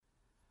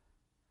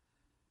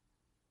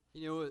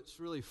You know, it's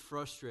really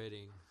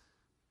frustrating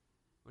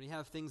when you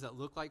have things that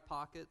look like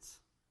pockets,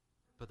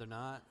 but they're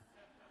not.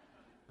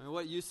 I mean,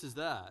 what use is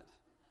that?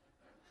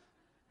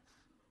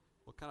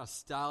 What kind of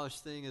stylish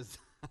thing is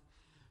that?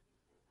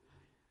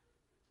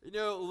 You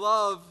know,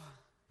 love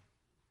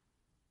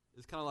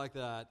is kind of like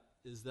that,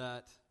 is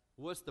that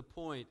what's the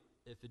point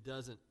if it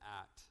doesn't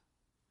act?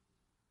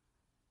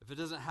 If it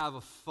doesn't have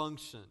a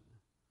function?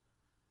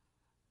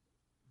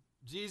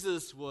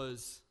 Jesus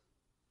was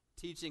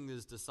teaching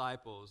his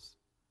disciples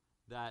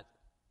that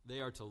they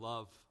are to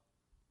love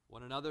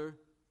one another,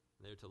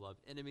 they are to love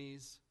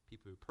enemies,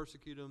 people who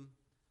persecute them,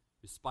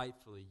 who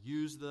spitefully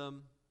use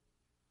them.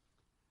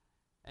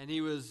 And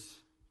he was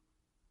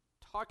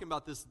talking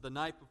about this the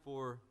night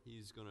before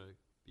he's going to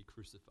be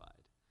crucified.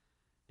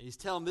 And he's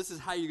telling them this is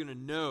how you're going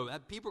to know,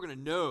 that people are going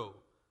to know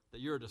that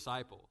you're a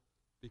disciple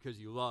because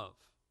you love.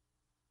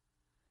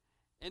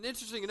 And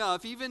interesting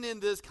enough, even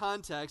in this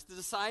context, the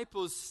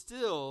disciples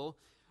still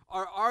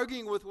are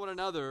arguing with one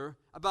another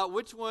about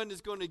which one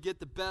is going to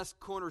get the best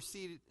corner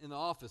seat in the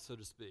office, so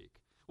to speak.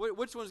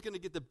 Which one is going to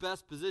get the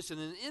best position.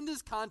 And in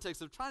this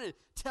context of trying to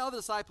tell the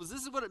disciples,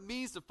 this is what it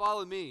means to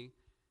follow me,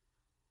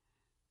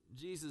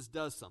 Jesus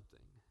does something.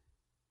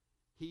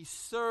 He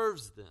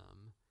serves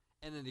them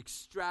in an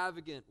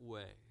extravagant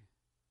way.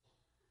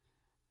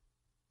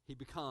 He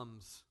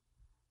becomes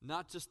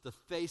not just the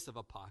face of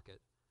a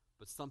pocket,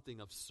 but something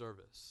of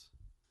service.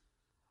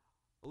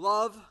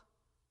 Love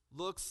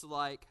looks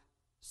like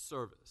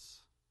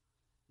service.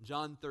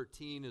 John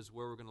 13 is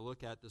where we're going to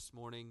look at this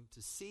morning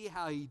to see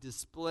how he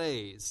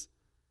displays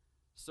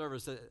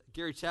service.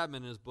 Gary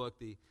Chapman in his book,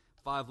 The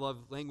 5 Love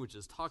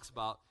Languages, talks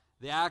about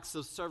the acts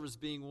of service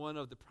being one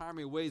of the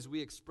primary ways we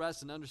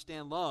express and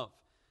understand love.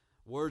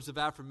 Words of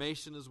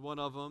affirmation is one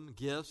of them.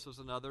 Gifts is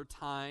another.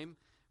 Time,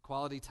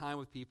 quality time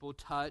with people,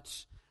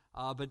 touch.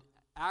 But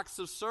acts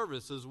of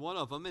service is one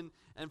of them.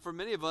 And for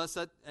many of us,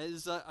 that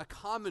is a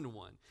common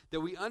one. That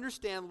we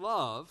understand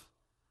love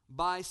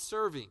by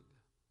serving.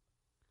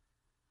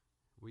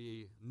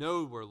 We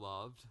know we're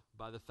loved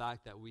by the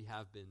fact that we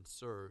have been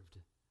served.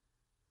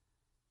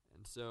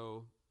 And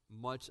so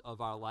much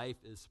of our life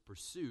is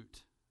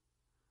pursuit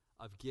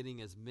of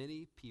getting as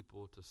many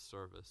people to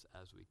service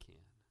as we can.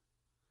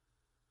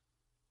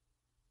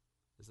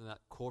 Isn't that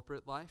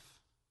corporate life?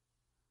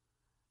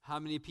 How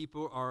many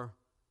people are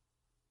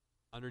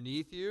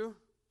underneath you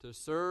to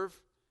serve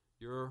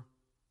your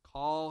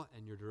call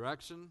and your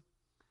direction?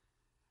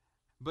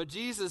 But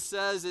Jesus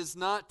says it's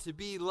not to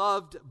be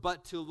loved,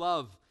 but to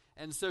love.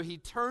 And so he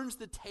turns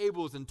the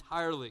tables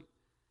entirely.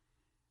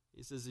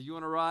 He says, if you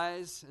want to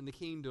rise in the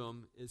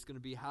kingdom, it's going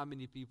to be how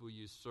many people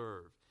you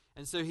serve.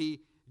 And so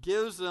he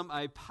gives them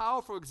a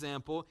powerful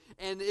example,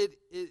 and it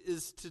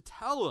is to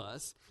tell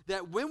us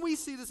that when we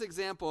see this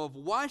example of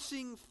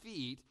washing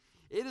feet,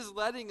 it is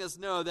letting us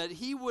know that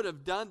he would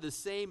have done the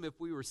same if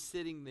we were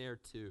sitting there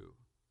too.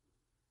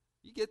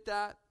 You get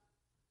that?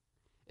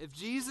 If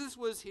Jesus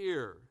was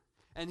here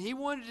and he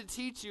wanted to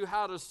teach you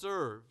how to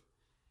serve,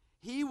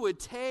 he would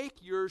take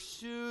your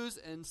shoes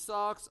and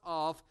socks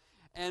off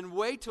and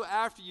wait till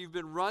after you've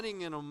been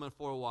running in them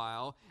for a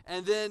while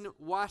and then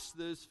wash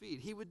those feet.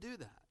 He would do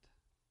that.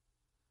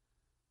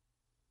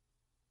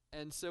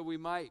 And so we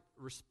might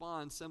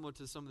respond similar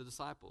to some of the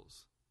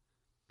disciples.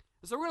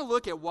 And so we're going to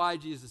look at why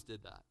Jesus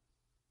did that.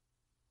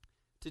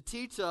 To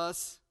teach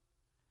us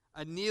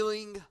a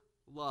kneeling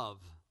love.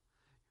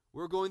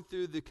 We're going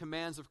through the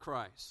commands of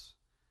Christ.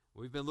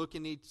 We've been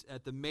looking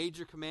at the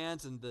major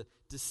commands and the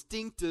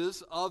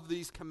distinctives of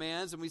these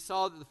commands, and we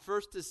saw that the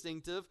first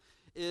distinctive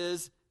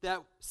is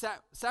that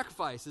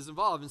sacrifice is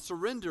involved, and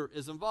surrender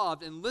is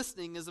involved, and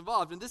listening is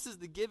involved. And this is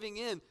the giving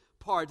in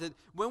part, that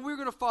when we're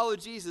going to follow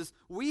Jesus,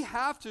 we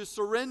have to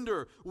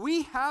surrender,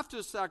 we have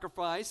to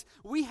sacrifice,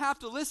 we have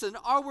to listen,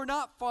 or we're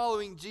not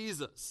following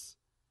Jesus.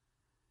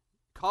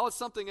 Call it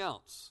something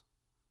else,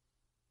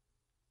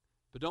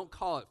 but don't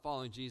call it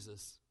following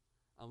Jesus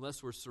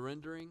unless we're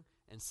surrendering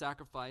and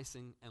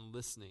sacrificing and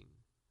listening.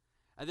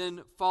 And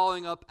then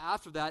following up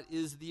after that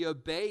is the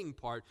obeying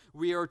part.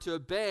 We are to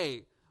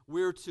obey.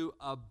 We are to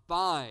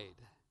abide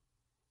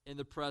in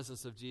the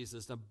presence of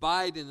Jesus,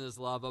 abide in his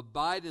love,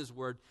 abide in his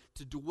word,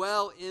 to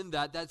dwell in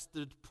that. That's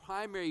the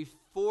primary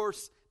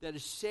force that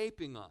is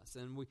shaping us.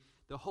 And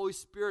the Holy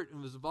Spirit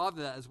was involved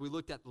in that as we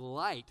looked at the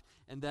light,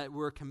 and that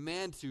we're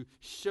commanded to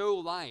show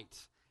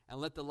light and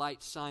let the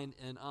light shine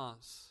in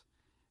us.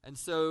 And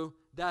so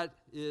that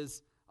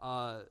is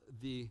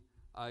the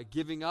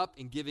giving up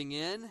and giving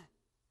in.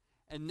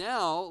 And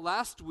now,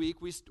 last week,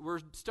 we're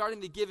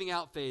starting the giving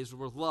out phase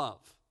with love.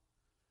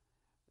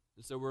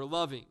 And so we're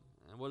loving.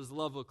 And what does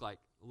love look like?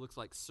 It looks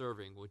like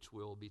serving, which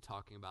we'll be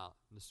talking about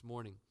this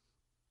morning.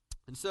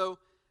 And so,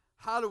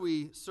 how do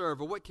we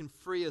serve? Or what can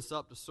free us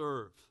up to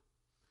serve?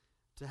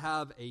 To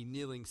have a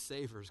kneeling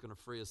Savior is going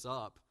to free us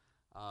up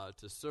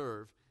to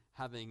serve,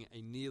 having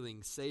a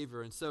kneeling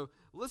Savior. And so,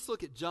 let's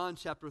look at John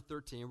chapter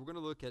 13. We're going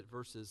to look at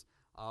verses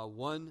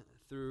 1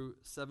 through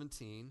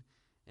 17.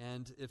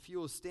 And if you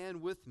will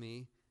stand with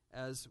me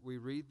as we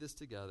read this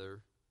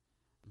together,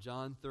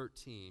 John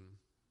 13.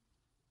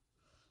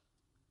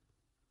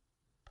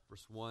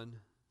 verse 1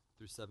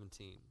 through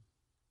 17.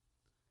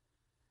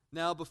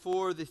 Now,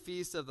 before the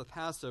feast of the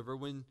Passover,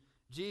 when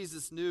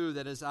Jesus knew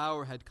that his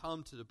hour had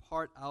come to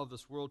depart out of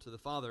this world to the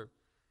Father,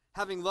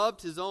 having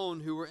loved his own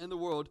who were in the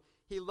world,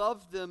 he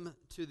loved them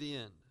to the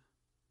end.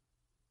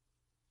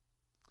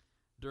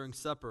 During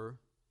supper,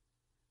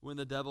 when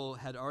the devil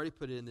had already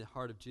put it in the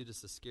heart of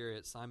Judas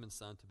Iscariot, Simon's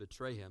son, to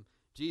betray him,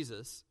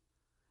 Jesus,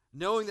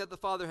 knowing that the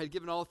Father had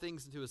given all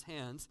things into his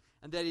hands,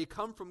 and that he had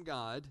come from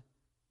God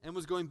and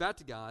was going back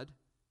to God,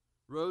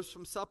 rose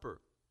from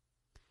supper.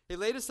 He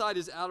laid aside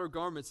his outer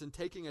garments, and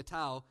taking a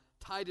towel,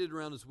 tied it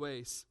around his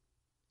waist.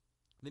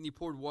 Then he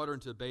poured water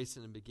into a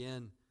basin and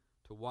began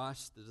to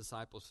wash the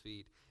disciples'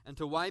 feet and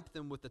to wipe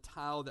them with the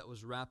towel that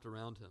was wrapped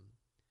around him.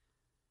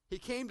 He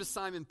came to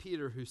Simon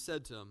Peter, who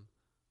said to him,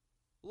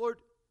 Lord,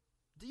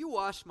 do you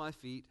wash my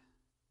feet?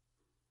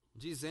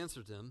 Jesus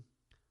answered him,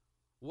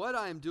 What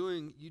I am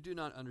doing you do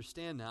not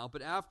understand now,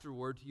 but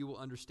afterward you will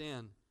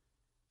understand.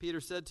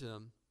 Peter said to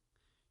him,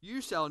 You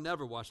shall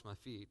never wash my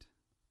feet.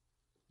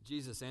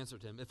 Jesus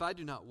answered him, If I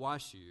do not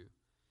wash you,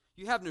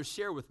 you have no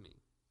share with me.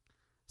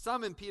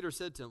 Simon Peter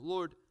said to him,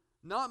 Lord,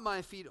 not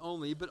my feet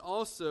only, but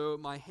also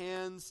my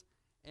hands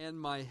and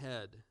my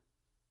head.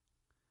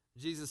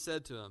 Jesus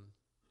said to him,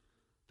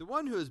 The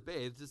one who is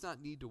bathed does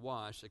not need to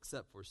wash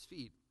except for his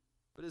feet,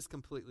 but is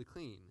completely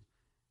clean.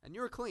 And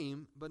you are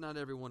clean, but not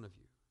every one of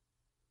you.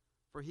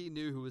 For he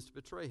knew who was to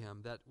betray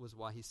him. That was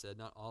why he said,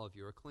 Not all of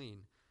you are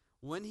clean.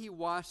 When he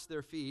washed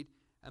their feet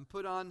and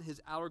put on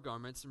his outer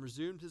garments and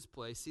resumed his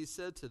place, he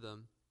said to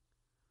them,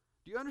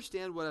 Do you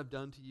understand what I've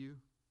done to you?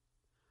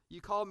 You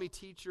call me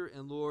teacher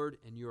and Lord,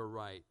 and you are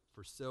right,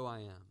 for so I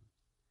am.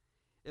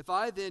 If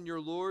I then,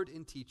 your Lord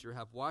and teacher,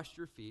 have washed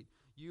your feet,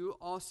 you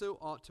also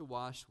ought to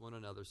wash one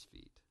another's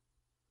feet.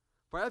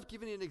 For I have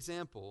given you an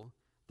example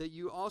that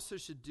you also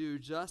should do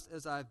just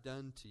as I have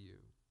done to you.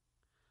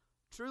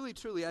 Truly,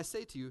 truly, I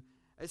say to you,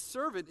 a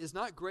servant is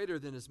not greater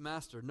than his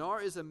master,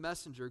 nor is a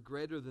messenger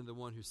greater than the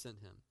one who sent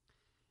him.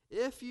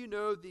 If you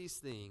know these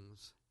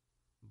things,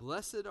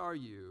 blessed are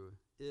you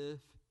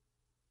if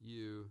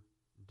you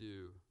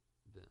do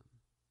them.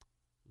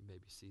 You may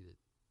be seated.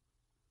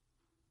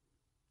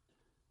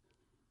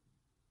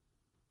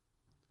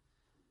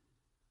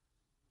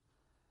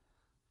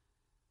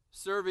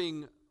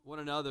 Serving one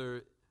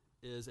another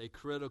is a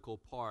critical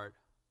part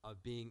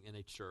of being in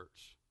a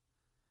church.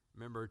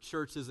 Remember,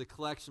 church is a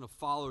collection of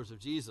followers of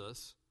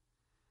Jesus.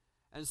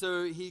 And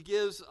so he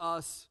gives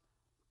us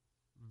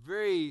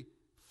very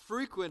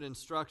frequent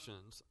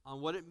instructions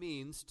on what it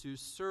means to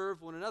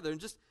serve one another. And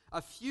just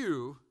a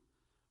few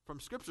from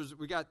scriptures,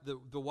 we got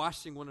the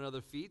washing one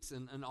another's feet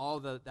and all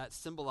that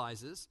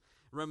symbolizes.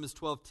 Romans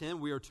 12:10,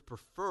 we are to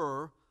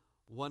prefer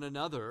one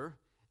another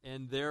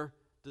and their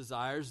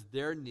desires,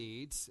 their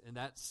needs, and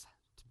that's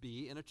to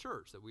be in a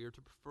church, that we are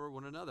to prefer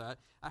one another.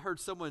 I heard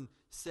someone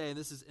say, and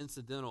this is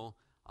incidental,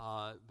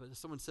 but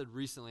someone said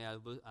recently,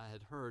 I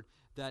had heard,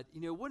 that,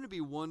 wouldn't it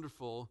be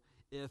wonderful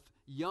if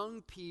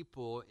young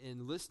people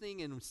in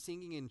listening and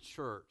singing in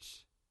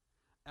church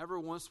every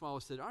once in a while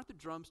said, aren't the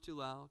drums too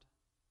loud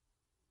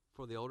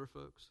for the older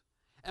folks?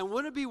 And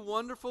wouldn't it be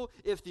wonderful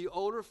if the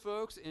older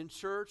folks in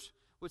church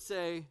would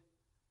say,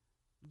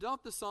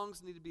 don't the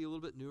songs need to be a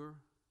little bit newer?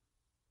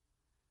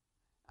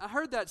 I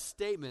heard that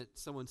statement,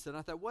 someone said, and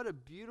I thought, what a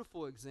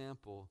beautiful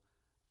example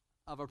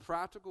of a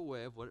practical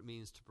way of what it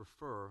means to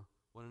prefer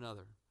one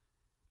another.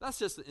 That's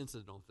just an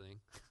incidental thing.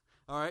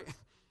 All right?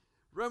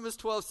 Romans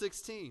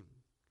 12:16,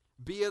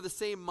 be of the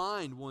same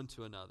mind one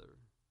to another.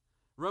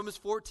 Romans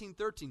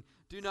 14:13,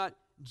 do not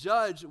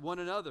judge one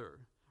another.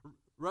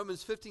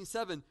 Romans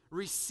 15:7,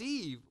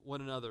 receive one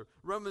another.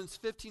 Romans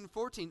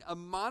 15:14,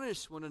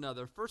 admonish one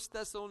another. 1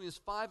 Thessalonians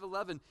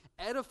 5:11,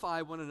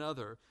 edify one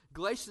another.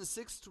 Galatians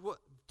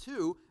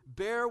 6:2,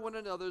 bear one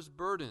another's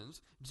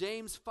burdens.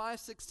 James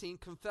 5:16,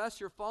 confess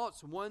your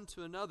faults one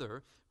to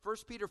another.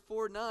 1 Peter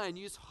 4:9,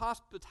 use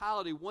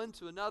hospitality one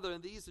to another,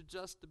 and these are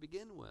just to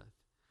begin with.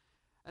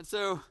 And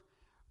so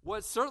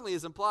what certainly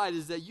is implied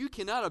is that you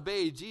cannot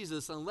obey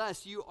Jesus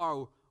unless you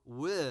are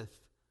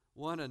with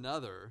one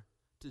another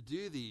to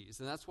do these.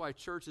 And that's why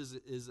church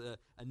is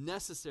a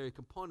necessary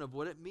component of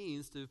what it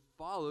means to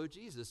follow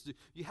Jesus.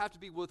 You have to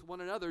be with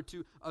one another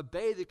to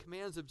obey the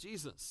commands of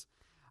Jesus.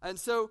 And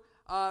so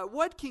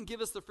what can give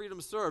us the freedom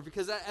to serve?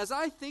 Because as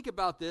I think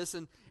about this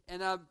and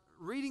I'm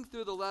reading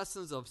through the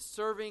lessons of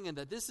serving and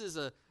that this is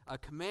a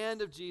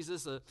command of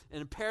Jesus, an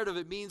imperative,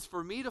 it means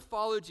for me to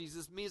follow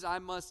Jesus means I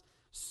must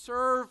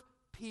serve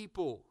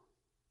people.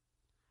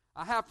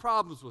 I have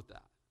problems with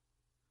that.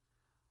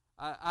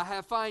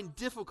 I find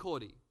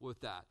difficulty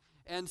with that.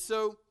 And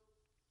so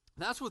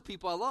that's with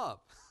people I love.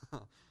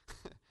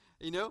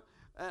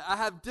 I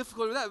have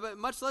difficulty with that, but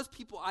much less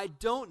people I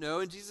don't know,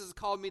 and Jesus has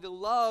called me to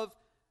love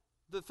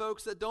the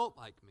folks that don't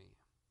like me.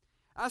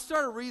 I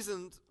started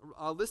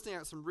listing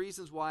out some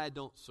reasons why I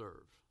don't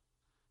serve.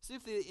 See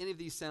if any of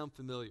these sound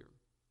familiar.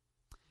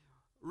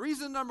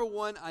 Reason number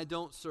one, I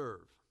don't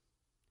serve.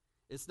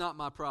 It's not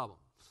my problem.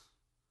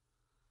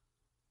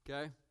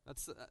 Okay?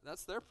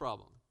 That's their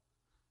problem.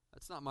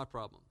 That's not my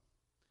problem.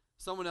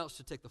 Someone else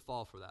should take the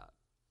fall for that.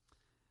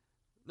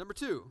 Number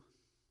 2,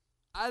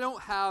 I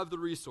don't have the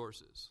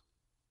resources.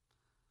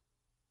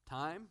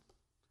 Time,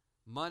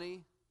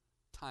 money,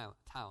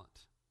 talent.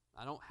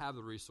 I don't have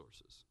the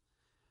resources.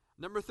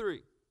 Number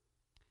 3,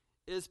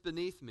 it's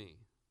beneath me.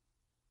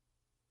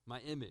 My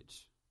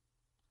image.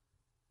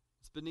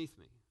 It's beneath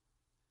me.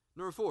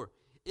 Number 4,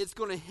 it's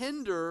going to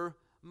hinder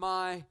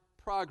my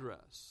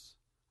progress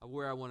of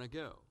where I want to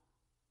go.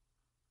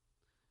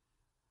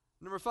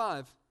 Number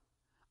 5,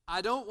 I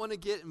don't want to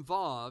get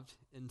involved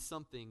in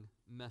something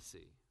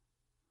messy.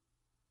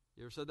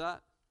 You ever said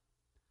that?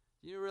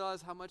 Do you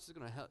realize how much it's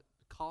going to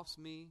cost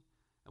me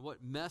and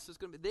what mess it's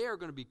going to be? They are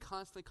going to be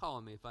constantly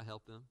calling me if I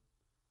help them.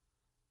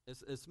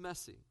 It's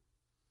messy.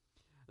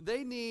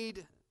 They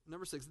need,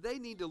 number 6, they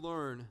need to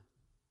learn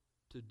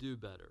to do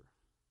better.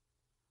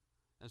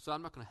 And so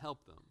I'm not going to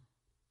help them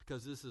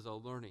because this is a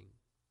learning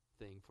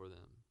thing for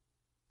them.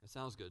 It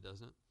sounds good,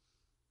 doesn't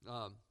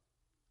it?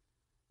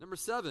 Number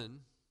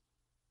 7,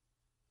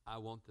 I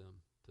want them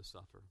to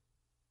suffer.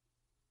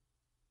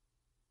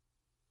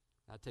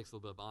 That takes a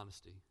little bit of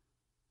honesty.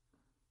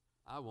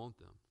 I want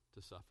them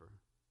to suffer.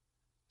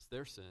 It's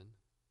their sin.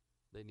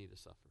 They need to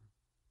suffer.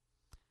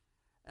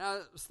 And I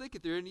was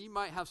thinking through, and you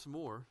might have some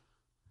more,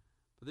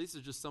 but these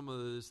are just some of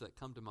those that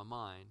come to my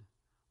mind.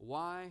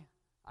 Why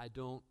I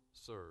don't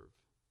serve.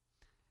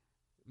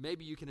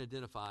 Maybe you can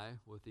identify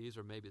with these,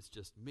 or maybe it's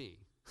just me,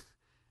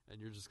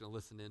 and you're just going to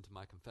listen into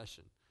my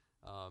confession.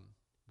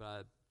 But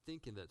I'm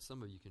thinking that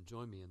some of you can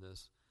join me in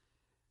this.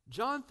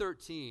 John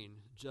 13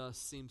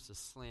 just seems to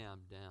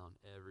slam down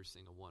every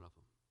single one of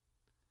them.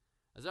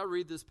 As I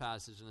read this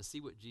passage and I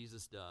see what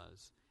Jesus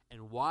does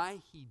and why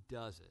he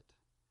does it,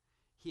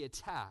 he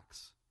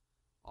attacks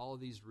all of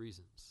these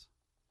reasons.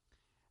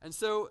 And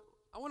so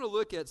I want to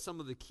look at some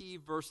of the key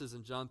verses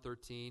in John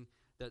 13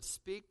 that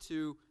speak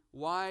to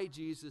why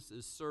Jesus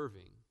is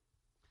serving.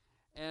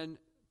 And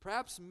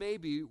perhaps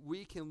maybe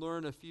we can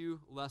learn a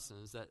few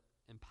lessons that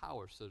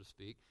empower, so to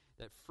speak,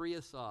 that free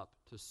us up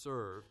to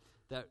serve,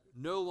 that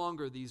no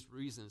longer these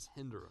reasons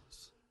hinder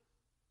us.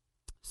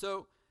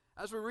 So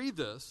as we read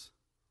this,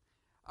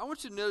 I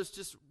want you to notice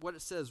just what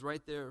it says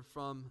right there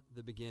from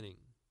the beginning.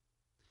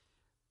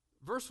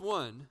 Verse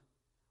 1,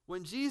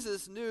 when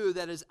Jesus knew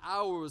that his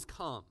hour was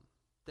come,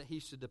 that he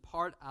should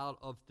depart out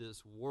of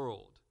this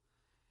world.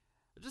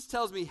 It just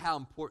tells me how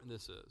important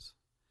this is.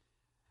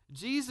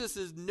 Jesus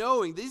is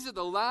knowing these are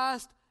the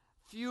last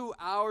few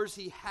hours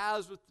he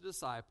has with the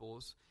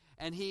disciples,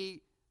 and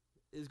he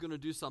is going to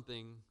do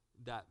something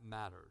that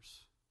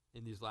matters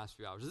in these last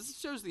few hours. This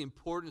shows the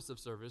importance of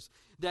service,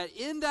 that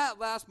in that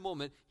last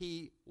moment,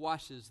 he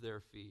washes their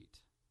feet.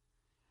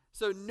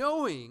 So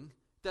knowing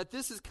that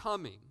this is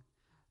coming,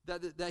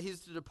 that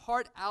he's to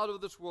depart out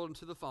of this world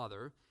into the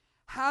Father,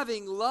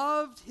 having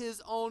loved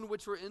his own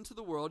which were into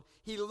the world,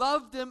 he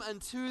loved them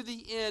unto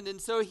the end. And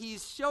so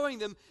he's showing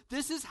them,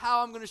 this is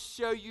how I'm going to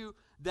show you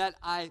that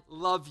I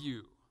love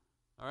you.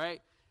 All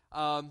right?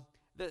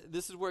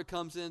 This is where it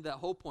comes in, that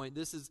whole point.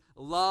 This is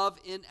love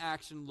in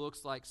action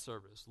looks like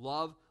service.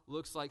 Love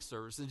looks like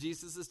service. And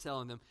Jesus is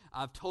telling them,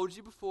 I've told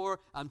you before,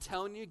 I'm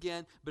telling you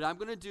again, but I'm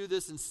going to do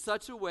this in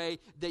such a way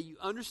that you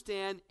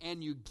understand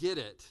and you get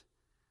it.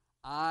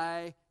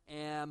 I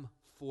am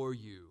for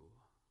you.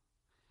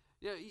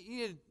 You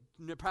need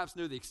to perhaps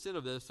know the extent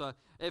of this.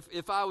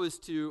 If I was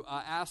to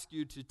ask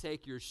you to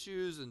take your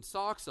shoes and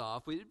socks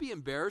off, it would be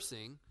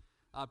embarrassing,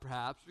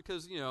 perhaps,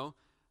 because,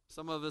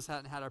 some of us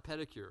hadn't had our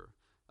pedicure.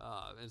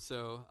 And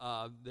so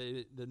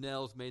the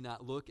nails may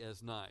not look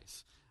as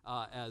nice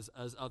as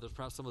others.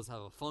 Perhaps some of us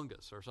have a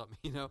fungus or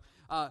something,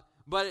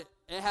 But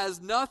it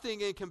has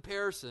nothing in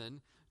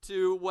comparison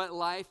to what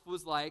life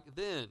was like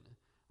then.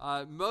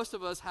 Most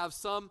of us have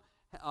some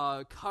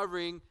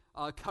covering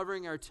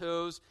our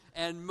toes,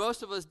 and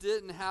most of us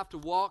didn't have to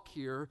walk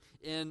here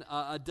in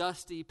a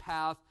dusty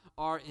path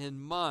or in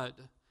mud.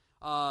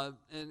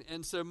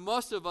 And so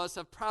most of us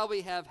have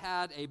probably had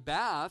a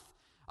bath,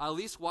 at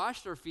least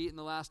washed our feet in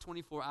the last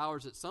 24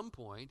 hours at some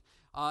point.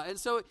 And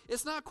so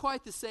it's not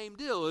quite the same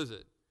deal, is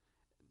it?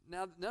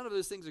 Now, none of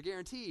those things are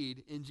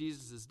guaranteed in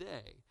Jesus'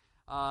 day.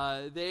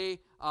 They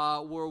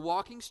were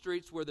walking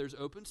streets where there's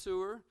open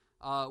sewer,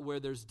 where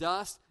there's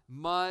dust,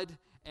 mud,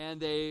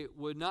 and they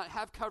would not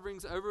have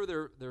coverings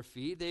over their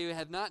feet. They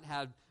had not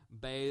had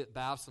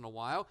baths in a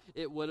while.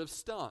 It would have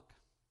stunk.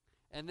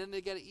 And then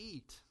they got to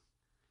eat.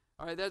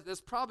 All right, that's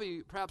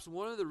perhaps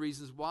one of the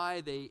reasons why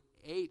they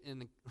ate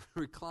and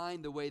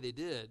reclined the way they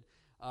did.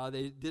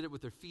 They did it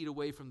with their feet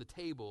away from the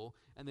table,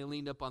 and they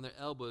leaned up on their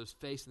elbows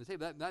facing the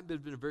table. That would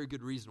have been a very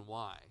good reason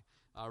why,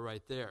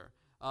 right there.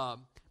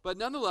 But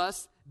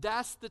nonetheless,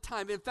 that's the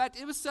time. In fact,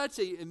 it was such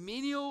a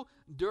menial,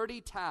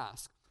 dirty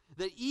task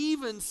that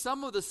even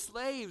some of the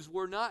slaves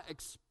were not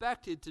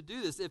expected to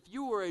do this. If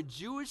you were a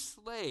Jewish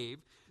slave,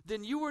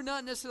 then you were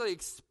not necessarily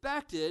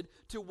expected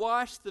to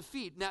wash the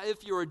feet. Now,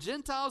 if you're a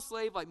Gentile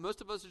slave, like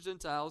most of us are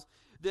Gentiles,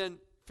 then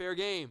fair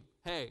game.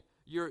 Hey,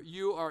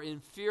 you are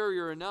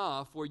inferior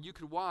enough where you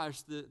could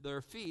wash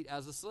their feet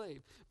as a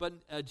slave. But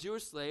a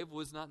Jewish slave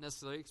was not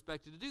necessarily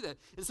expected to do that.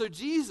 And so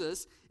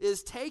Jesus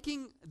is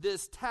taking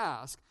this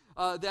task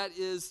that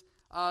is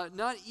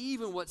not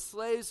even what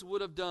slaves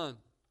would have done.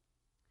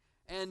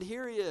 And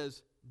here he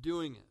is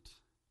doing it.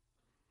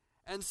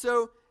 And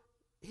so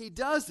he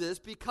does this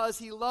because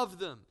he loved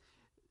them.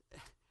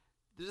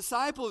 The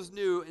disciples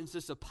knew in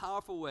such a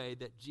powerful way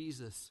that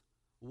Jesus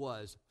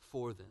was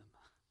for them.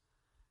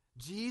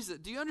 Jesus,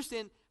 do you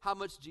understand how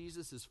much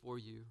Jesus is for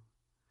you?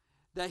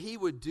 That he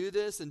would do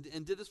this and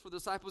did this for the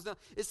disciples. Now,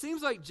 it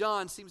seems like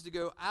John seems to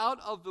go out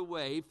of the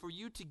way for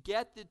you to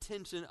get the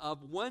attention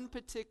of one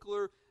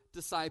particular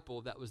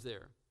disciple that was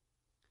there.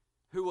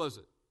 Who was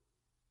it?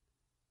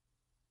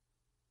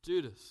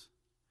 Judas.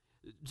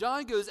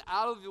 John goes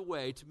out of the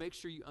way to make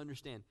sure you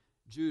understand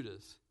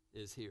Judas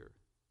is here.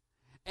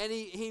 And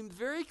he's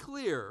very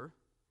clear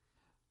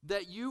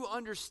that you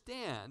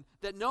understand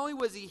that not only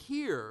was he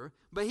here,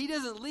 but he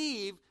doesn't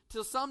leave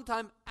till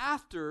sometime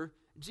after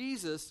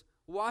Jesus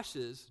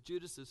washes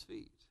Judas's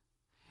feet.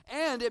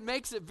 And it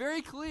makes it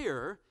very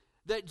clear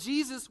that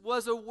Jesus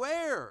was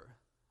aware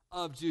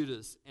of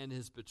Judas and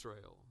his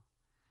betrayal.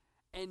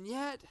 And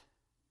yet,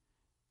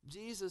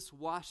 Jesus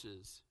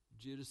washes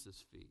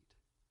Judas's feet.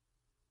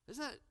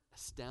 Doesn't that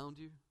astound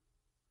you?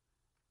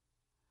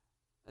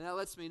 And that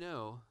lets me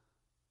know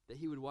that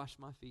he would wash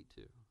my feet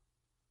too.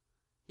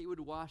 He would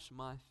wash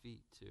my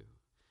feet too.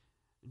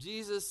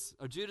 Judas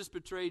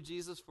betrayed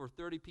Jesus for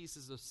 30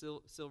 pieces of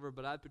silver,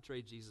 but I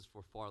betrayed Jesus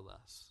for far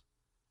less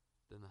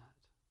than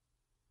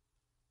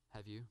that.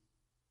 Have you?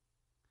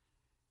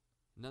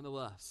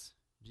 Nonetheless,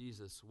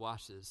 Jesus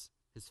washes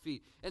his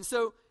feet. And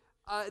so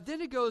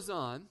then it goes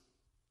on,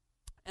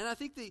 and I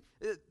think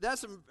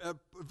that's a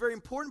very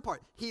important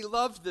part. He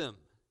loved them.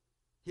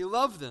 He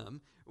loved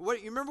them. You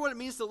remember what it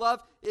means to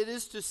love? It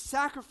is to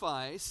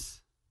sacrifice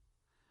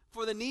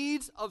for the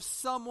needs of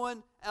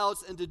someone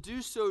else and to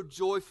do so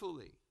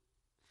joyfully.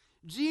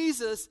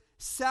 Jesus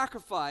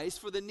sacrificed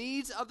for the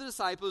needs of the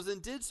disciples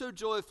and did so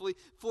joyfully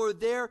for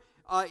their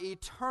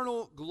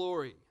eternal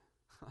glory.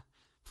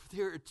 For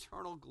their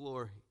eternal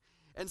glory.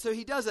 And so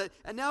he does that.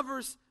 And now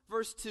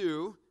verse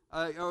 2,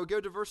 or go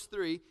to verse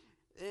 3,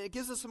 it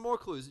gives us some more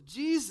clues.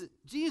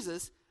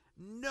 Jesus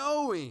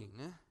knowing,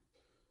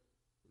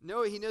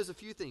 he knows a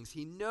few things.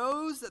 He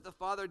knows that the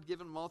Father had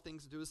given him all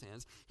things into his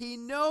hands. He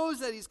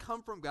knows that he's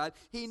come from God.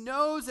 He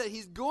knows that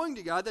he's going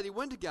to God, that he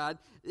went to God.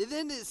 And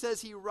then it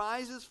says he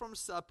rises from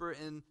supper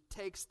and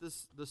takes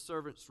the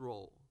servant's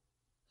role.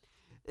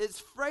 It's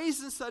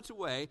phrased in such a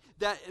way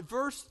that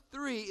verse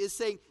 3 is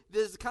saying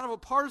there's kind of a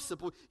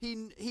participle.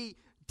 He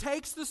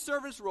takes the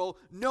servant's role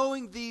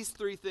knowing these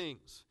three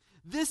things.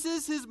 This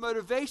is his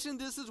motivation.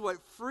 This is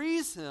what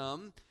frees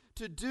him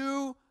to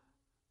do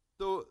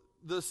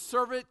the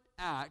servant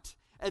act.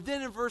 And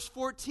then in verse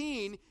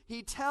 14,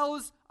 he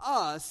tells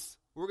us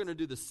we're going to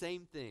do the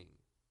same thing.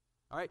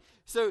 All right?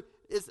 So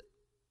it's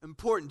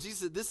important. Jesus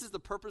said, this is the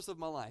purpose of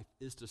my life,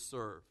 is to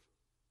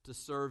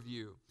serve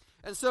you.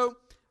 And so,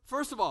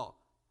 first of all,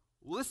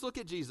 let's look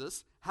at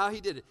Jesus, how he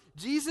did it.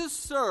 Jesus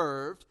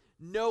served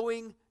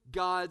knowing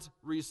God's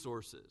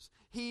resources.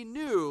 He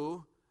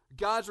knew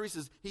God's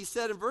resources. He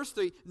said in verse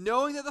 3,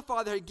 knowing that the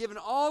Father had given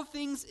all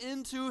things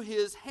into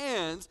his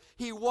hands,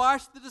 he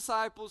washed the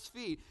disciples'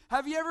 feet.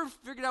 Have you ever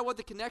figured out what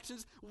the connection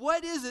is?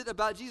 What is it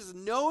about Jesus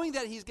knowing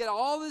that he's got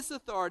all this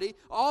authority,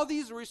 all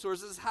these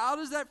resources? How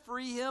does that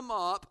free him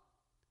up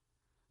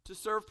to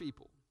serve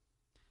people?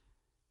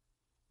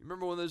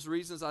 Remember one of those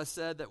reasons I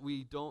said that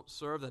we don't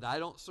serve, that I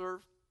don't serve?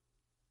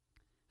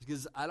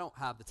 Because I don't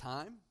have the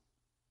time.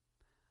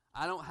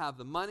 I don't have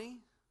the money.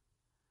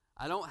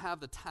 I don't have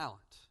the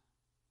talent.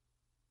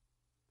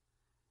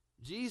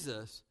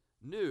 Jesus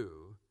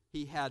knew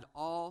he had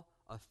all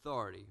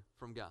authority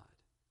from God.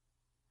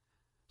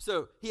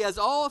 So he has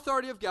all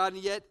authority of God,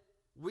 and yet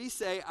we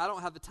say, I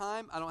don't have the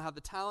time, I don't have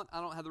the talent, I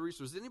don't have the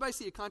resources. Does anybody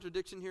see a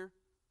contradiction here?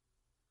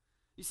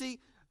 You see,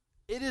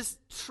 it is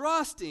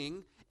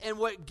trusting in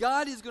what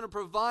God is going to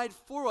provide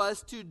for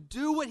us to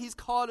do what he's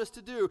called us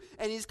to do,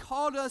 and he's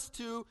called us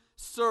to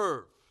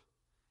serve.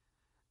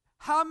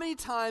 How many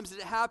times did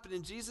it happen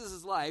in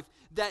Jesus' life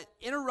that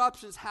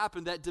interruptions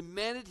happened that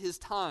demanded his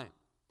time?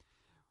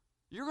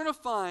 You're going to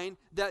find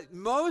that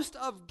most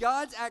of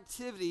God's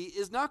activity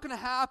is not going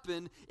to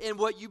happen in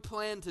what you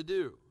plan to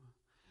do.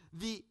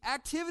 The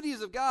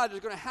activities of God are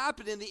going to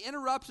happen in the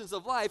interruptions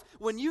of life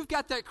when you've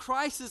got that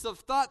crisis of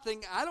thought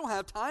thinking, I don't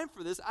have time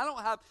for this. I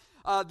don't have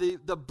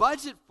the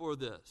budget for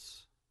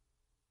this.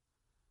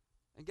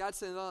 And God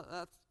said, oh,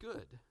 that's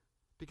good,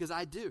 because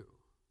I do.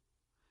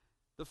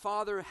 The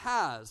Father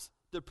has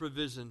the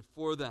provision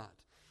for that.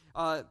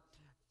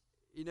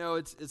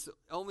 It's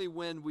only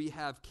when we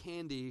have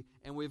candy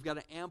and we've got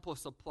an ample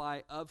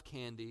supply of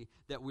candy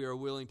that we are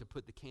willing to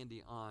put the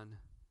candy on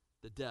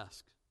the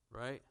desk,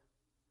 right?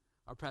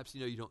 Or perhaps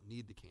you don't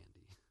need the candy.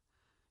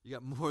 You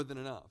got more than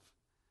enough.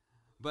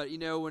 But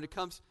when it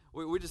comes,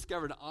 we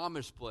discovered an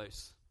Amish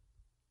place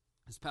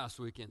this past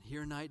weekend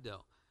here in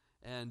Nightdale.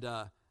 And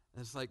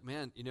And it's like,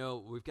 man,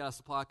 we've got a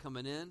supply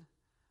coming in,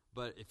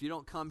 but if you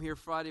don't come here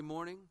Friday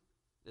morning,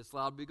 it's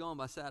liable to be gone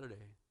by Saturday.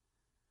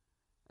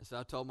 And so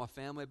I told my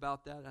family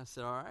about that, and I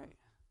said, all right.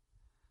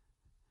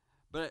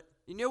 But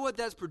you know what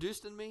that's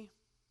produced in me?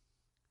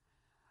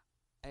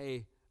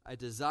 A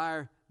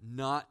desire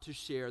not to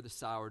share the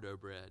sourdough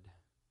bread.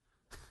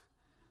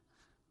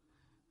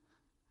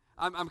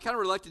 I'm kind of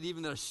reluctant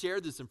even that I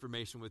shared this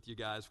information with you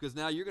guys, because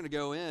now you're going to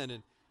go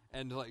in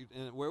and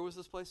where was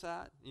this place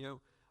at?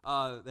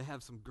 They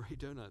have some great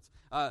donuts.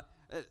 But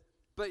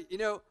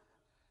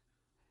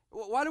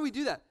why do we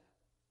do that?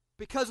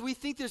 Because we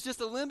think there's just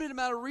a limited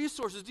amount of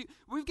resources.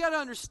 We've got to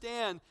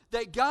understand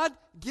that God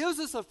gives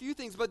us a few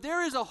things, but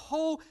there is a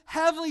whole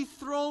heavenly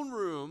throne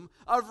room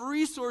of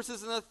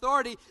resources and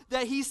authority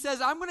that he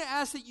says, I'm going to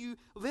ask that you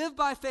live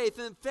by faith.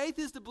 And faith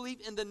is to believe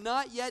in the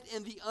not yet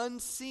and the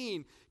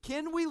unseen.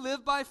 Can we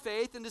live by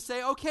faith and to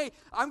say, okay,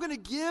 I'm going to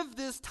give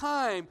this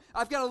time.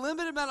 I've got a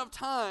limited amount of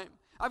time.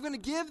 I'm going to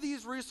give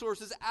these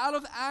resources out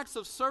of acts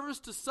of service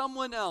to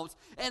someone else,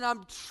 and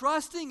I'm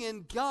trusting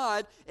in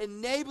God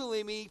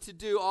enabling me to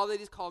do all that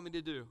he's called me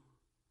to do,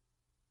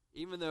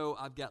 even though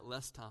I've got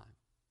less time.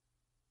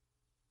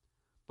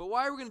 But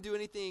why are we going to do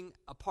anything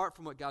apart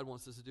from what God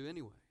wants us to do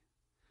anyway?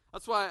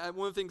 That's why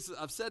one of the things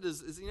I've said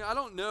is I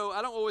don't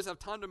always have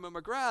time to mow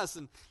my grass,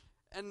 and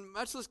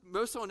much less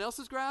mow someone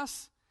else's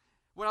grass.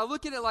 When I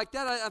look at it like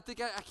that, I think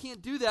I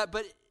can't do that,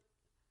 but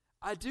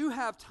I do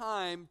have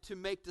time to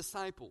make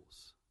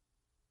disciples.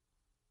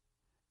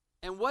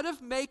 And what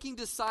if making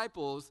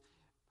disciples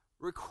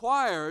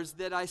requires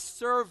that I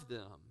serve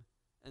them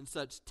in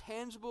such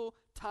tangible,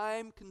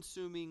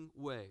 time-consuming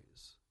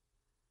ways?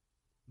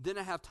 Then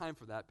I have time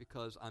for that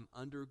because I'm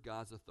under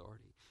God's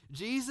authority.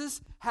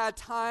 Jesus had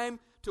time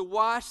to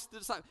wash the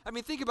disciples. I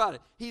mean, think about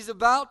it. He's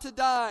about to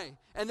die,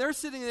 and they're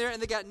sitting there,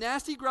 and they got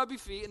nasty, grubby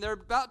feet, and they're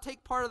about to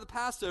take part of the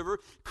Passover.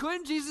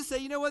 Couldn't Jesus say,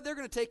 you know what, they're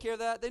going to take care of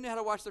that? They know how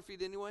to wash their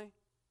feet anyway.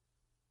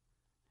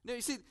 No,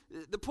 you see,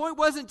 the point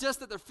wasn't just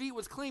that their feet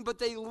was clean, but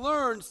they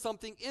learned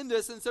something in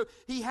this. And so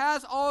he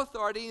has all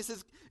authority.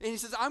 And he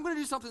says, I'm going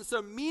to do something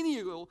so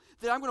menial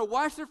that I'm going to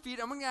wash their feet.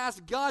 I'm going to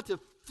ask God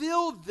to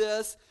fill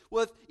this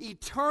with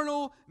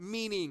eternal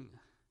meaning.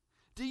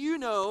 Do you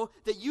know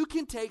that you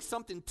can take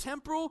something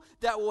temporal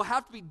that will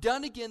have to be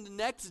done again the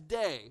next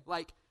day,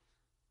 like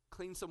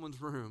clean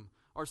someone's room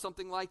or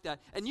something like that,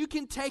 and you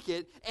can take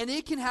it and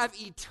it can have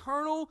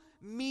eternal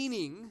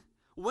meaning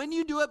when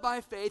you do it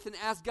by faith and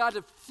ask God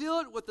to fill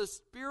it with a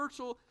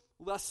spiritual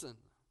lesson?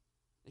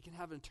 It can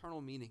have an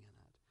eternal meaning in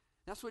it.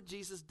 That's what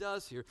Jesus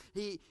does here.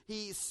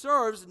 He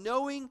serves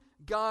knowing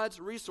God's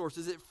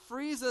resources. It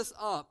frees us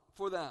up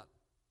for that.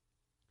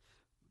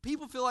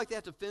 People feel like they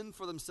have to fend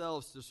for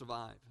themselves to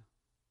survive.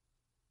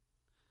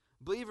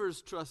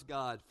 Believers trust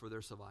God for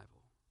their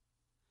survival,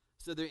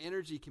 so their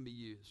energy can be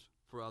used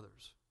for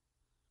others.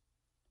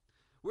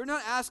 We're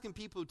not asking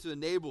people to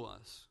enable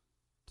us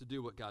to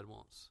do what God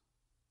wants,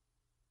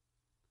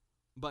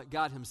 but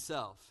God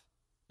himself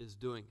is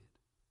doing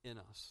it in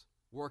us,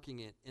 working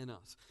it in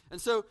us. And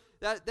so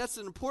that's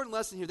an important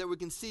lesson here that we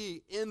can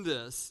see in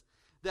this,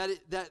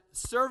 that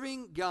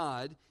serving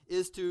God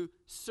is to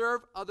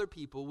serve other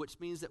people, which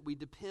means that we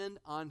depend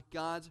on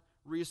God's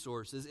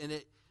resources, and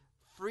it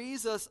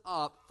frees us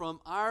up from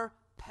our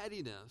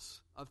pettiness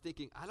of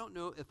thinking, I don't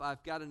know if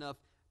I've got enough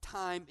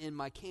time in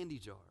my candy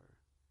jar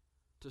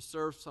to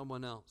serve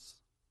someone else.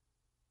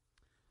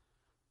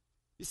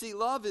 You see,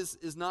 love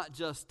is not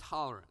just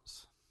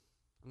tolerance.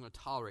 I'm going to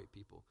tolerate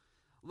people.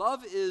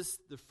 Love is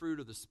the fruit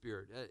of the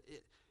Spirit.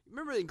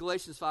 Remember in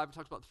Galatians 5, it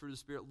talks about the fruit of the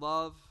Spirit: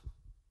 love,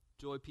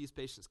 joy, peace,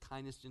 patience,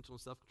 kindness,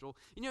 gentleness, self-control.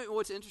 You know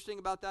what's interesting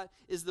about that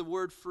is the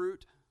word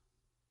fruit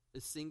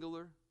is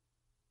singular.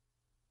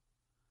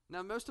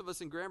 Now, most of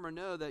us in grammar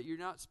know that you're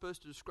not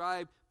supposed to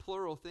describe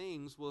plural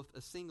things with a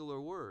singular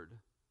word.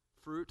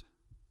 Fruit,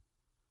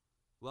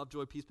 love,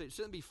 joy, peace, patience.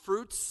 Shouldn't it be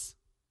fruits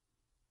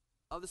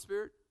of the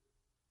Spirit?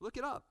 Look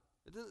it up.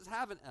 It doesn't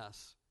have an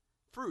S.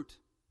 Fruit.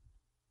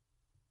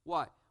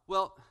 Why?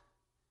 Well,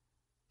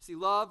 see,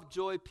 love,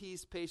 joy,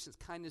 peace, patience,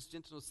 kindness,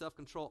 gentleness,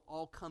 self-control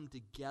all come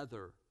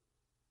together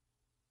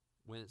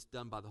when it's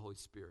done by the Holy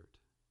Spirit.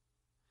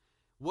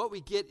 What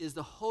we get is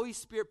the Holy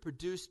Spirit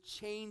produced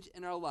change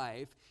in our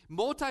life,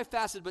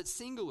 multifaceted but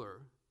singular.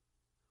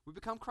 We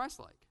become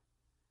Christ-like.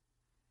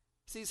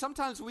 See,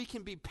 sometimes we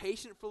can be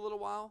patient for a little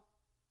while,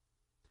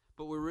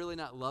 but we're really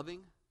not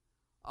loving.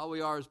 All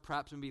we are is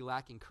perhaps maybe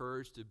lacking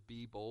courage to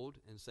be bold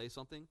and say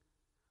something,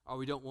 or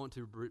we don't want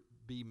to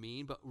be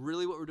mean, but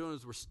really what we're doing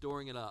is we're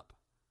storing it up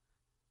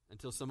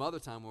until some other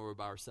time when we're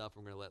by ourselves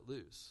and we're going to let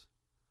loose.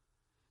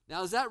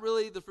 Now, is that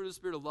really the fruit of the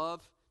Spirit of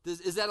love?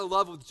 Is that a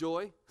love with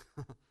joy?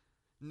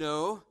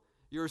 No,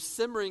 you're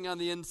simmering on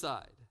the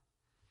inside.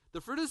 The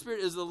fruit of the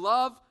Spirit is the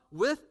love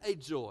with a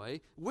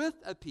joy, with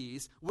a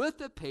peace, with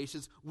a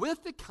patience,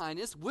 with the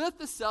kindness, with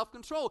the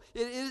self-control.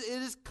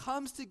 It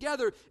comes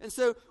together. And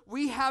so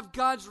we have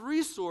God's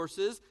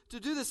resources to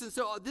do this. And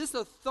so this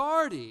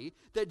authority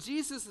that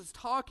Jesus is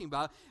talking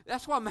about,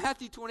 that's why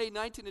Matthew 28,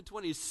 19 and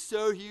 20 is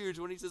so huge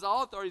when he says,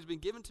 all authority has been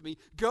given to me.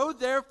 Go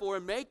therefore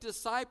and make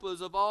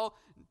disciples of all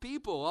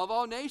people, of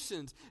all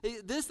nations.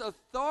 This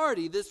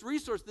authority, this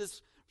resource,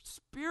 this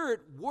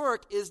Spirit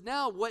work is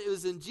now what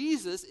was in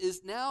Jesus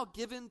is now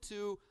given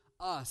to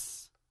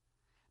us.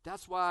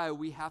 That's why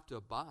we have to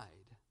abide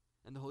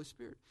in the Holy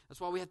Spirit.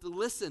 That's why we have to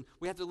listen.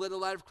 We have to let the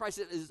light of Christ.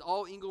 It is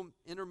all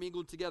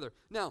intermingled together.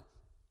 Now,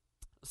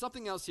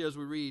 something else here as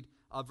we read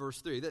verse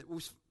 3.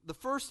 The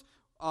first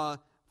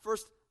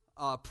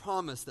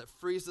promise that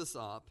frees us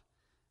up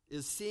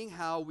is seeing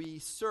how we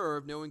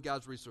serve, knowing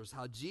God's resource.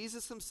 How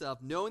Jesus himself,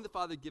 knowing the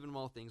Father had given him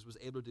all things, was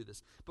able to do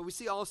this. But we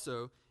see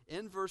also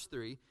in verse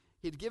 3,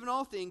 he had given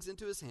all things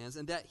into his hands,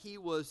 and that he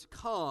was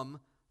come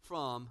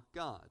from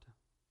God.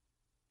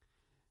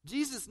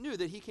 Jesus knew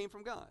that he came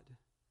from God.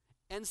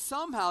 And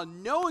somehow,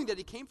 knowing that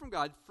he came from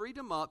God, freed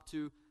him up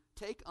to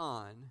take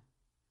on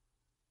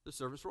the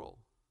servant's role.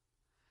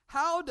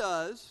 How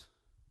does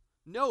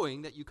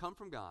knowing that you come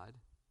from God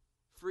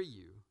free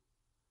you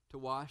to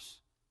wash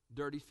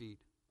dirty feet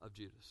of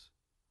Judas?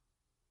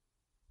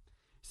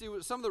 See,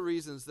 some of the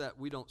reasons that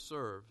we don't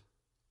serve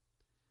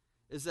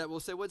is that we'll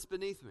say, what's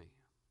beneath me?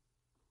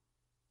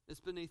 It's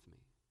beneath me.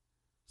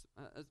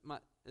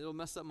 It'll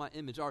mess up my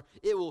image, or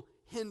it will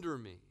hinder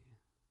me.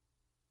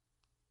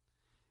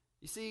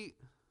 You see,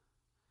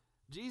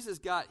 Jesus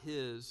got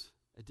his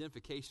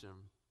identification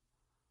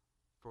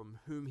from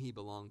whom he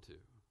belonged to.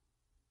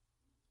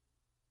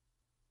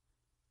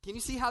 Can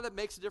you see how that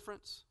makes a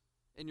difference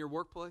in your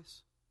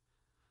workplace?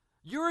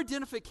 Your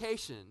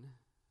identification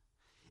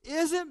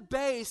isn't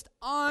based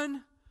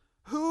on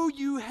who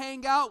you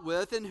hang out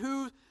with and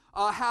who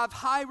have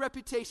high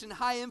reputation,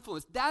 high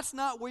influence. That's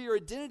not where your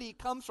identity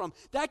comes from.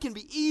 That can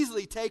be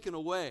easily taken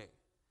away.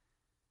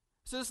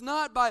 So it's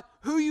not by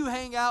who you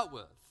hang out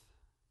with,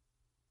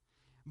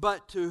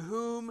 but to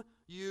whom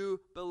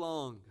you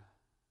belong.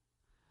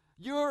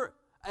 Your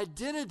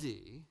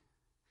identity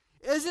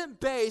isn't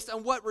based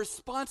on what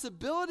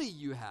responsibility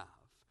you have.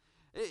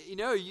 You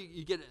know,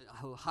 you get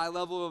a high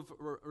level of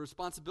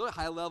responsibility,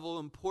 high level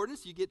of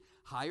importance, you get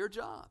higher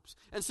jobs.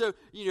 And so,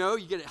 you know,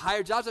 you get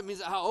higher jobs, that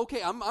means,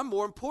 okay, I'm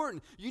more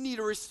important. You need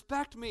to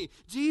respect me.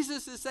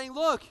 Jesus is saying,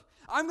 look,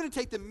 I'm going to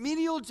take the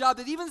menial job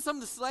that even some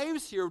of the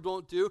slaves here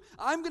don't do.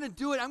 I'm going to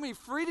do it. I'm going to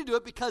be free to do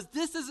it because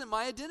this isn't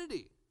my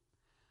identity.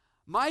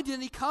 My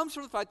identity comes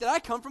from the fact that I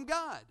come from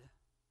God.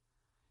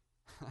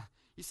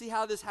 You see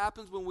how this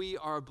happens when we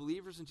are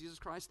believers in Jesus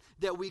Christ?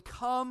 That we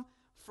come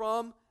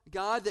from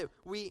God, that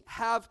we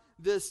have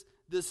this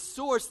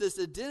source, this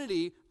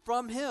identity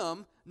from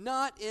him,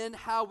 not in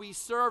how we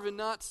serve and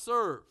not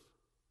serve.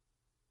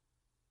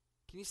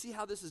 Can you see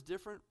how this is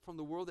different from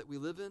the world that we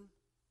live in?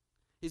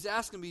 He's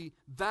asking to be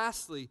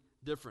vastly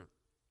different.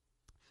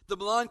 The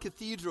Milan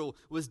Cathedral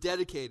was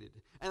dedicated,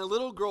 and a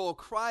little girl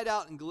cried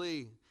out in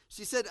glee.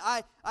 She said,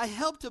 I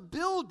helped to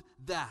build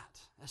that,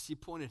 as she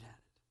pointed at it.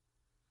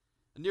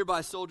 A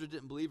nearby soldier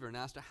didn't believe her and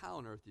asked her, how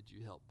on earth did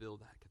you help build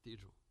that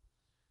cathedral?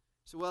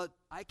 So, well,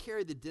 I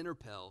carried the dinner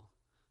pail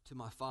to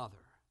my father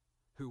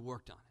who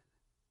worked on it.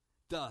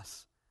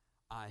 Thus,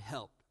 I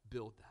helped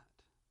build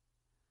that.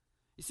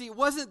 You see, it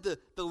wasn't the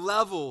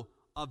level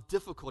of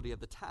difficulty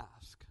of the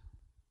task.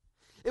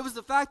 It was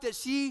the fact that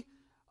she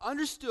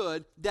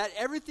understood that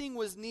everything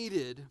was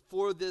needed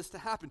for this to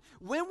happen.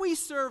 When we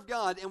serve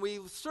God and we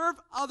serve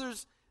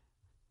others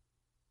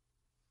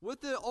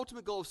with the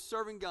ultimate goal of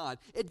serving God,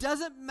 it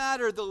doesn't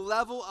matter the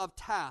level of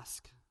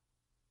task.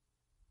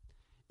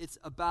 It's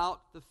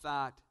about the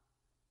fact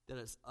that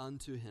it's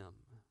unto him.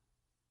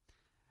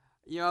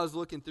 You know, I was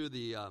looking through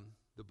the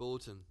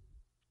bulletin,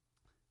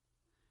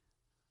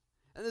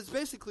 and there's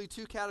basically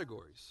two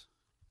categories.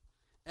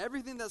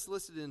 Everything that's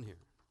listed in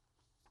here.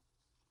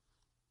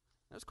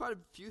 There's quite a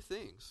few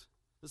things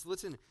that's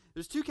listed in here.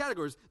 There's two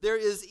categories. There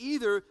is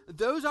either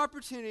those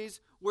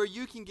opportunities where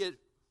you can get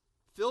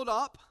filled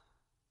up,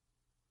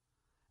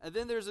 and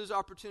then there's those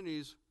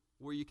opportunities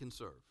where you can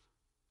serve.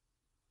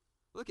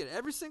 Look at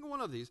every single one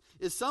of these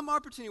is some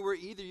opportunity where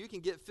either you can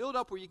get filled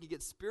up, where you can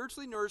get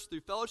spiritually nourished through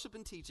fellowship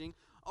and teaching,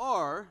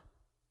 or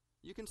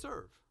you can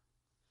serve.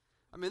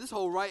 I mean, this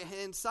whole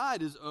right-hand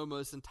side is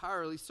almost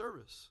entirely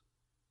service.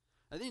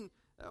 I think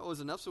that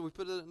was enough, so we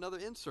put another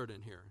insert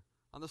in here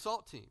on the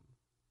SALT team.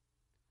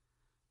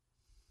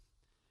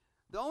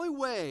 The only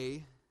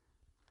way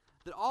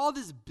that all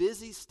this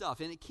busy stuff,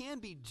 and it can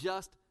be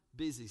just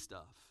busy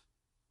stuff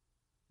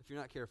if you're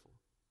not careful,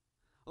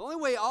 the only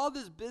way all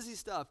this busy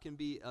stuff can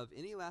be of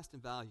any lasting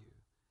value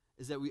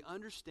is that we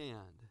understand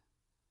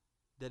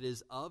that it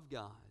is of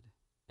God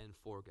and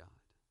for God.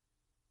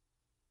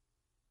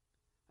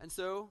 And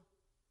so,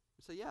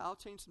 we say, yeah, I'll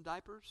change some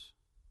diapers.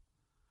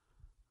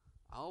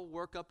 I'll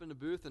work up in the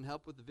booth and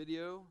help with the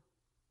video.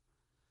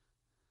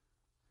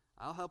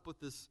 I'll help with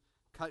this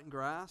cutting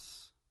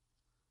grass.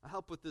 I'll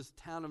help with this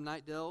town of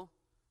Nightdale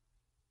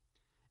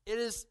It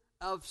is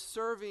of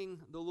serving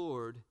the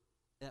Lord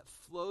that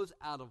flows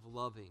out of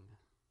loving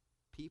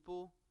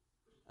people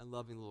and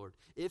loving the Lord.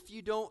 If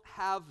you don't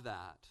have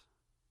that,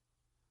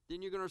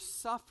 then you're going to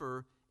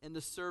suffer in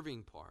the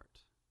serving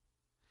part.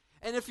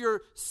 And if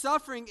you're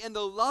suffering in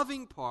the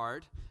loving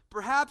part,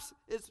 perhaps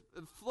it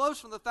flows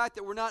from the fact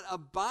that we're not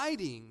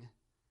abiding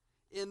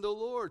in the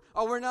Lord,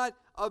 or we're not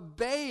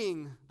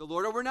obeying the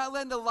Lord, or we're not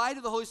letting the light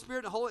of the Holy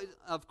Spirit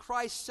of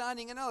Christ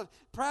shining in us.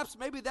 Perhaps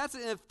maybe that's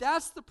it. And if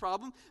that's the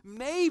problem,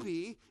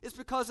 maybe it's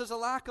because there's a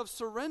lack of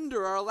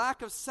surrender, or a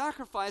lack of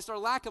sacrifice, or a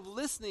lack of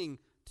listening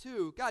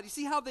to God. You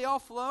see how they all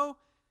flow?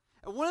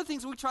 And one of the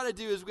things we try to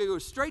do is we go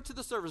straight to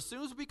the surface. As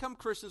soon as we become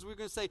Christians, we're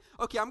going to say,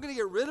 okay, I'm going to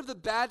get rid of the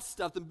bad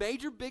stuff, the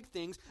major big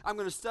things. I'm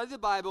going to study the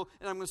Bible,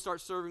 and I'm going to start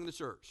serving the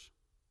church.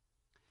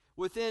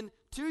 Within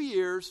 2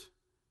 years,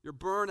 you're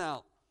burnt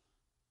out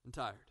and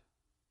tired.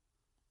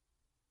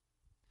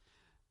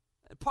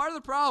 And part of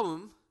the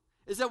problem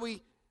is that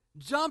we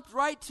jumped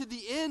right to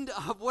the end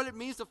of what it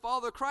means to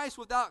follow Christ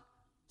without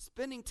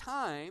spending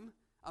time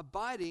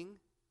abiding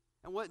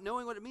and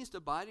knowing what it means to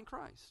abide in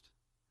Christ,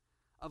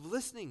 of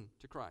listening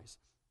to Christ.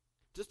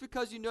 Just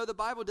because you know the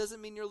Bible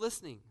doesn't mean you're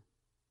listening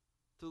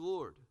to the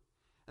Lord.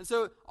 And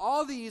so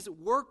all these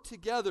work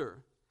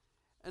together.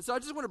 And so I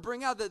just want to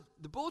bring out that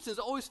the bulletin is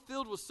always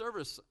filled with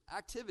service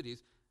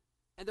activities,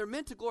 and they're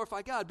meant to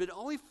glorify God, but it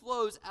only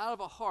flows out of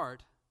a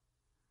heart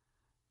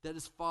that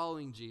is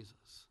following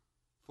Jesus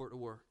for it to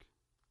work.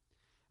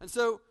 And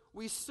so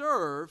we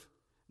serve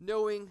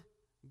knowing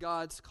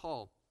God's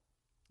call.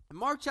 In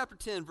Mark chapter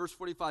 10, verse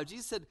 45,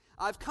 Jesus said,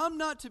 I've come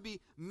not to be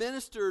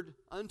ministered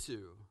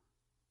unto,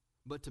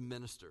 but to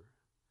minister.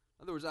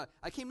 In other words,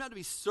 I came not to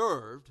be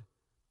served,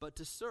 but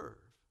to serve,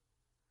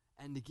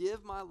 and to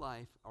give my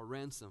life a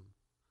ransom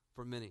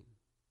for many.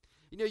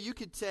 You know, you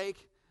could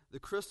take the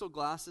crystal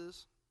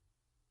glasses,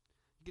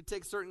 you could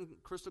take certain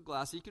crystal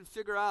glasses, you can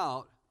figure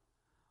out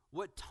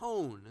what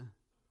tone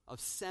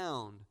of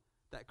sound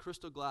that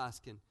crystal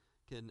glass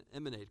can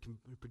emanate, can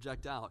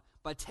project out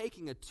by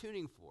taking a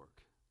tuning fork.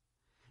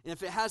 And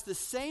if it has the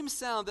same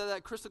sound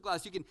that crystal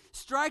glass, you can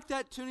strike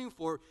that tuning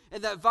fork,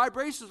 and that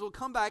vibrations will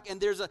come back, and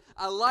there's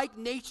a like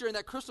nature in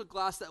that crystal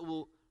glass that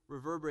will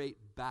reverberate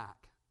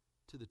back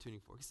to the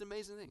tuning fork. It's an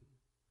amazing thing.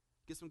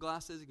 Get some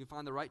glasses, you can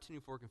find the right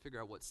tuning fork and figure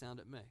out what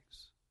sound it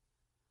makes.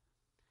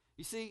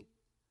 You see,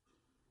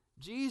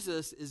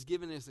 Jesus is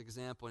giving us an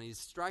example, and he's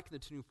striking the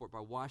tuning fork by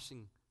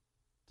washing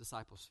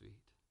disciples' feet.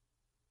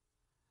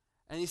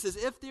 And he says,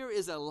 if there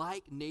is a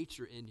like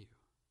nature in you,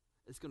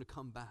 it's going to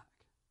come back.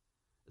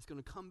 It's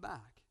going to come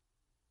back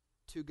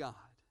to God.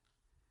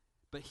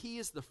 But he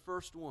is the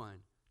first one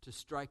to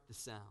strike the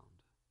sound.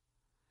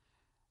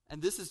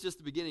 And this is just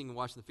the beginning of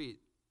washing the feet.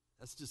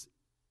 That's just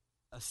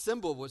a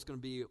symbol of what's going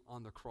to be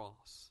on the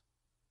cross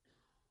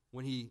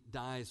when he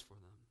dies for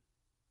them.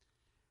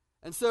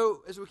 And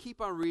so, as we keep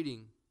on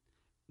reading,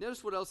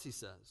 notice what else he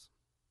says.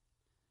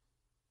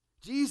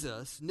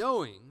 Jesus,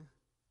 knowing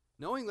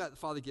that the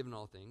Father had given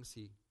all things,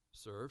 he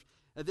served,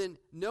 and then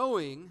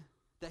knowing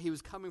that he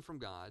was coming from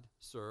God,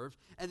 served,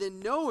 and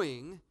then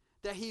knowing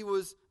that he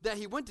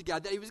went to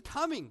God, that he was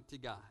coming to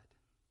God,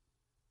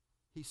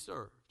 he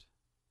served.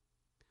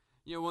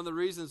 You know, one of the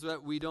reasons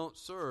that we don't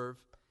serve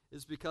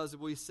is because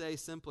we say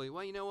simply,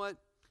 well, you know what?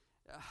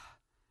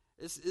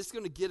 It's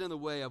going to get in the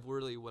way of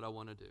really what I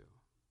want to do.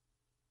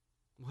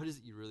 What is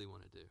it you really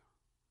want to do?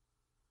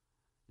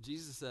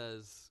 Jesus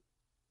says,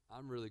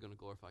 I'm really going to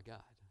glorify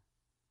God.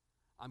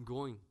 I'm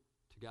going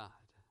to God.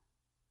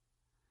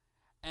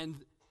 And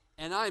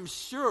I'm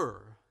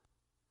sure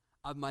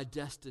of my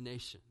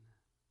destination.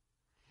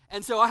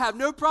 And so I have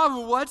no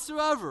problem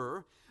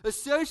whatsoever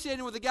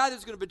associating with the guy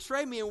that's going to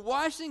betray me and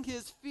washing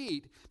his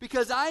feet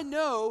because I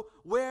know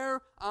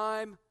where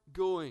I'm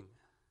going.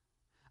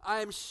 I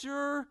am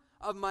sure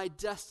of my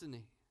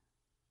destiny.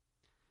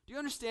 Do you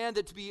understand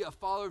that to be a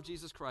follower of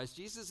Jesus Christ,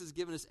 Jesus has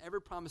given us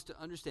every promise to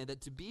understand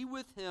that to be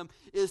with him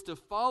is to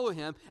follow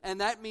him, and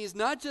that means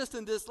not just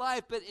in this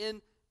life, but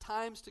in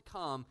times to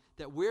come,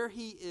 that where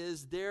he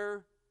is,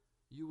 there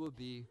you will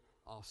be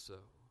also,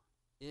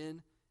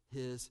 in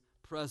his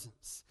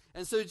presence.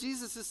 And so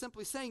Jesus is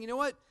simply saying, you know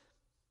what?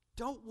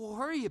 Don't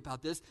worry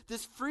about this.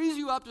 This frees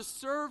you up to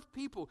serve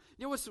people.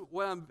 You know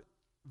what I'm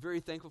very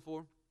thankful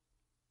for?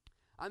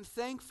 I'm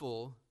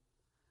thankful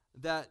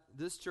that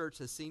this church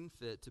has seen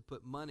fit to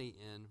put money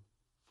in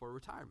for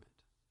retirement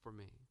for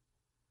me.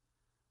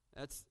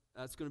 That's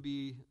going to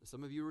be,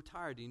 some of you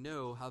retired, you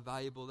know how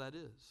valuable that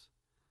is.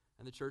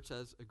 And the church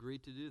has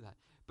agreed to do that.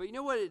 But you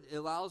know what it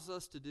allows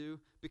us to do?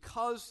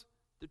 Because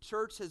the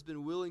church has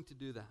been willing to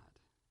do that,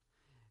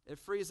 it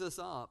frees us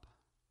up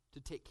to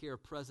take care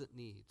of present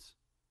needs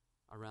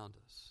around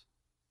us.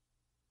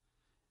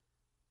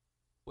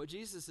 What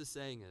Jesus is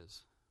saying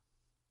is,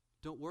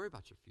 don't worry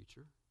about your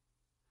future.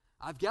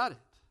 I've got it.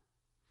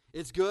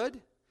 It's good.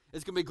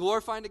 It's going to be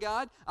glorifying to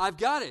God. I've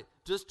got it.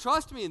 Just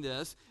trust me in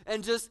this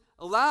and just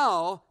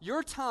allow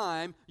your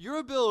time, your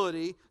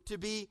ability to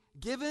be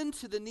given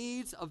to the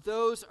needs of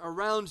those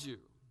around you.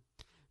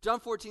 John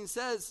 14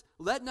 says,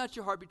 "Let not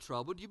your heart be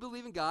troubled. You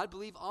believe in God,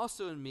 believe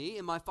also in me.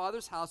 In my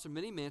Father's house are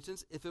many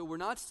mansions. If it were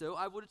not so,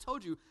 I would have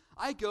told you.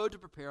 I go to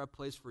prepare a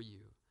place for you.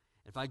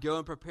 If I go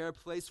and prepare a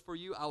place for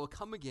you, I will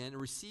come again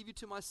and receive you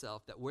to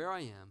myself, that where I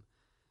am,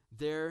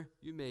 there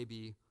you may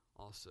be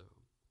also."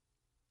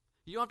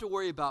 You don't have to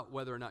worry about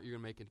whether or not you're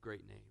going to make a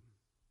great name.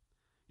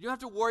 You don't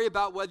have to worry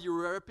about whether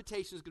your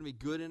reputation is going to be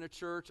good in a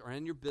church or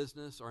in your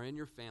business or in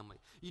your family.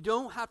 You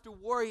don't have to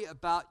worry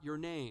about your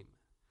name.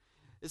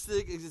 It's the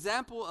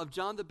example of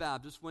John the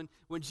Baptist when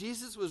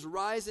Jesus was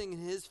rising in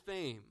his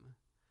fame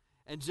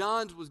and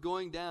John was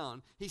going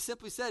down. He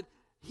simply said,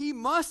 he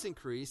must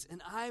increase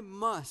and I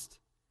must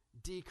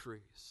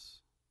decrease.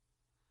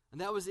 And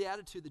that was the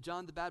attitude that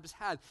John the Baptist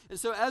had. And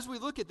so as we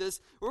look at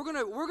this, we're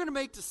gonna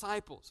make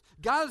disciples.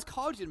 God has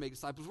called you to make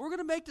disciples. We're going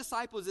to make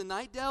disciples in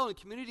Nightdale and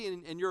community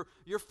and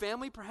your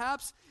family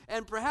perhaps.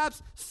 And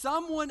perhaps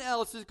someone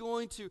else is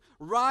going to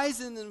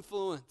rise in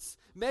influence.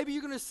 Maybe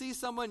you're going to see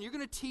someone, you're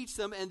going to teach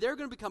them, and they're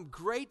going to become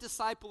great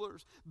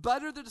disciplers,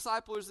 better the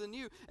disciplers than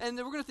you. And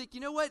then we're going to think,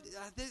 you know what,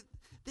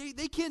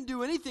 they can't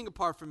do anything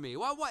apart from me.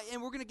 Why?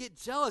 And we're going to get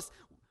jealous.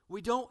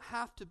 We don't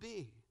have to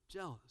be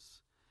jealous.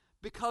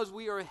 Because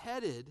we are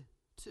headed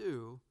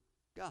to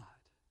God.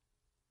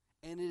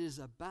 And it is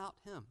about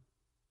Him.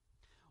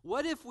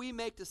 What if we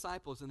make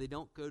disciples and they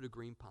don't go to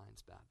Green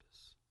Pines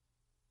Baptist?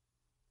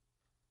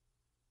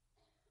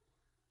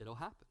 It'll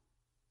happen.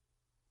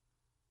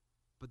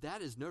 But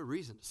that is no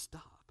reason to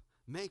stop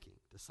making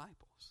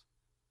disciples.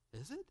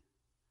 Is it?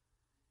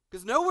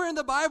 Because nowhere in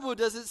the Bible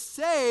does it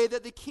say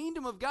that the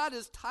kingdom of God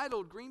is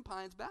titled Green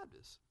Pines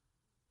Baptist.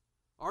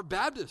 Or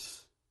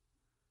Baptist.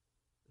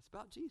 It's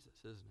about Jesus,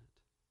 isn't it?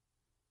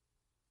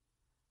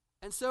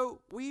 And so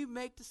we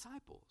make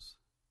disciples.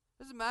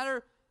 Doesn't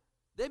matter.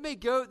 They may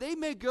go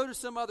to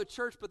some other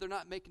church, but they're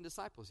not making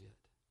disciples yet.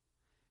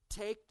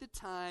 Take the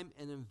time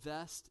and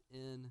invest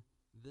in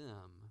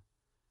them,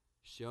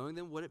 showing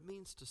them what it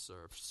means to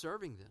serve,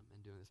 serving them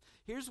and doing this.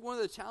 Here's one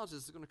of the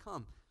challenges that's going to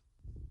come.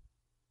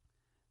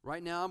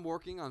 Right now I'm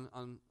working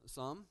on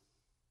some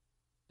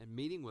and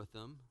meeting with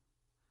them.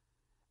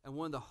 And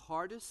one of the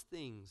hardest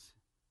things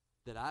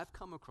that I've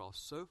come across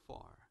so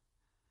far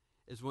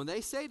is when they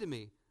say to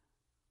me,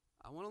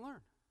 I want to learn.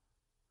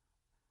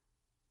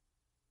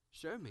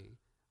 Show me.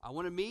 I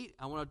want to meet.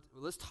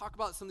 Let's talk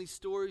about some of these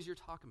stories you're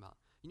talking about.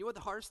 You know what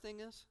the hardest thing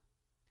is?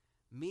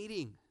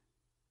 Meeting.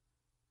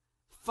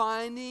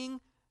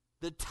 Finding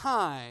the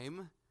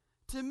time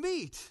to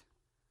meet.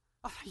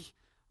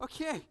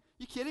 Okay,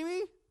 you kidding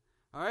me?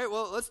 All right,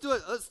 well, let's do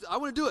it. I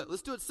want to do it.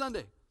 Let's do it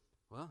Sunday.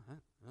 Well,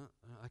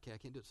 okay, I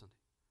can't do it Sunday.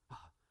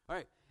 All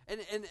right,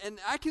 and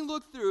I can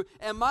look through,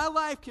 and my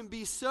life can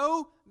be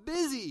so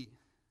busy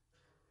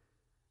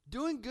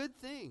doing good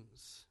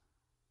things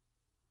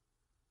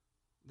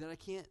that I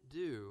can't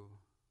do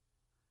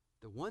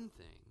the one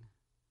thing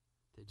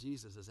that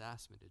Jesus has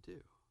asked me to do.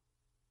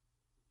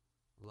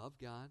 Love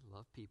God,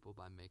 love people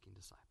by making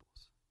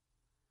disciples.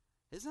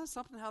 Isn't that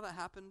something how that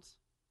happens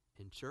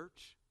in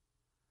church?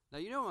 Now,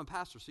 you know I'm a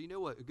pastor, so you know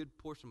what a good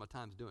portion of my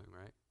time is doing,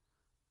 right?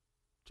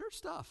 Church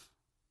stuff.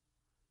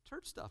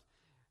 Church stuff.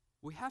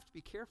 We have to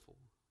be careful.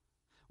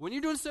 When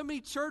you're doing so many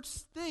church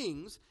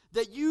things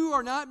that you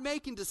are not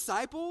making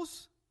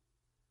disciples,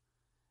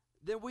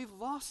 then we've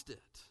lost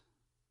it.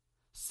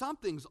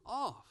 Something's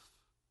off.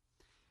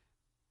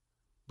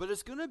 But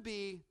it's going to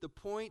be the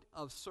point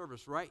of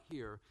service right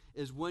here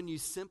is when you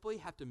simply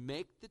have to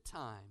make the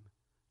time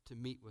to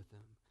meet with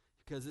them.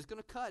 Because it's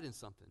going to cut in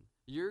something.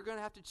 You're going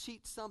to have to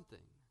cheat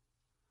something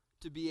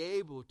to be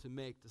able to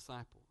make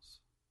disciples.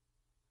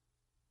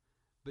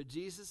 But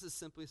Jesus is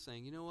simply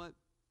saying, you know what?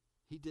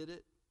 He did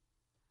it.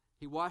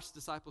 He washed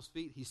disciples'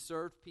 feet. He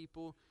served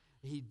people.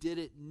 He did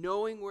it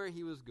knowing where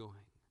he was going.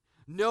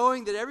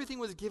 Knowing that everything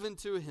was given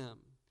to him,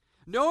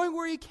 knowing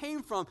where he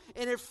came from,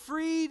 and it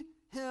freed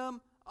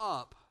him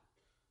up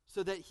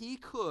so that he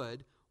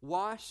could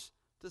wash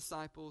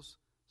disciples'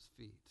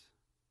 feet.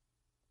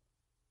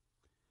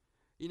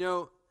 You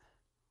know,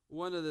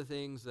 one of the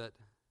things that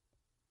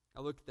I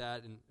looked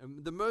at, and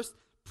the most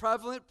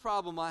prevalent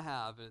problem I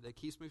have that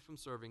keeps me from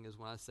serving is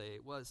when I say,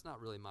 well, it's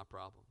not really my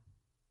problem.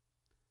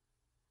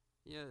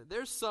 Yeah,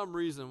 there's some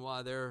reason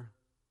why they're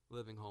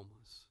living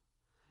homeless.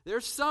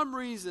 There's some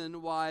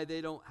reason why they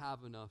don't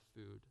have enough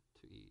food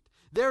to eat.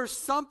 There's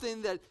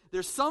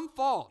some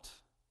fault.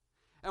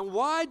 And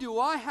why do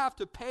I have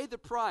to pay the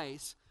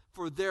price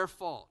for their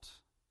fault?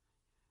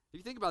 If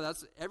you think about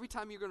that, every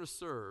time you're going to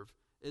serve,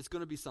 it's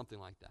going to be something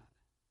like that.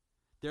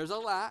 There's a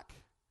lack.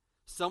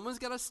 Someone's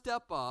got to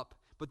step up,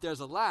 but there's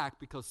a lack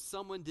because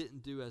someone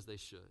didn't do as they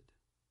should.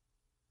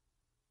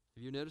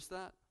 Have you noticed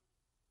that?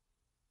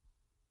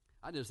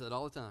 I notice that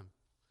all the time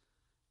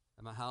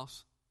at my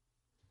house.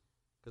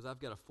 Because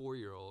I've got a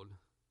 4-year-old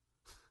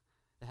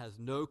that has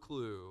no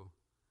clue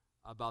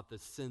about the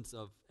sense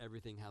of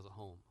everything has a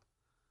home.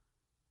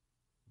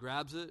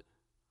 Grabs it,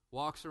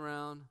 walks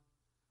around,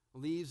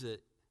 leaves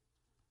it.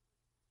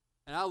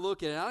 And I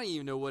look at it, I don't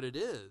even know what it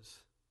is,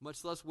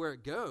 much less where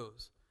it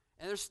goes.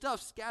 And there's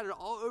stuff scattered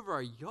all over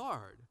our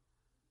yard.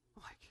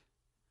 I'm like,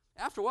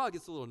 after a while it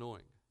gets a little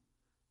annoying.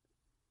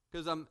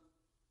 Because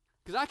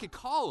I could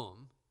call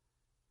him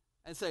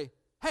and say,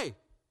 hey,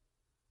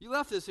 you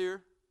left this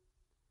here.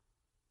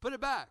 Put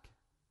it back.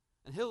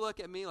 And he'll look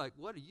at me like,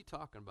 what are you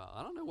talking about?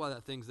 I don't know why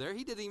that thing's there.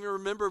 He didn't even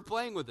remember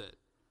playing with it,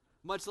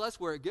 much less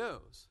where it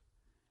goes.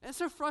 And it's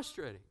so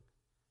frustrating.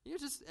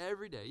 Just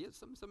every day.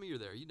 Some of you are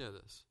there. You know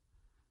this.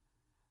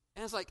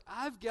 And it's like,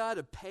 I've got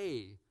to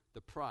pay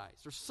the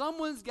price. Or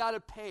someone's got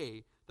to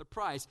pay the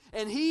price.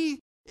 And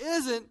he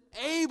isn't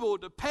able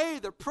to pay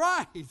the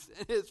price.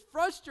 And it's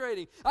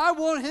frustrating. I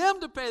want him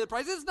to pay the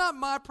price. It's not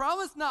my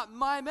problem. It's not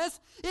my mess.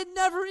 It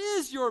never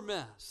is your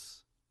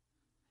mess.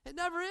 It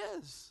never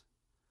is.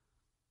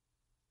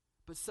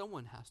 But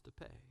someone has to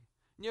pay.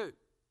 You know,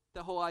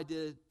 that whole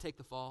idea, take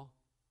the fall,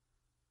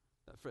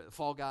 that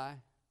fall guy,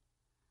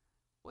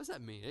 what does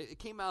that mean? It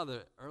came out of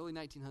the early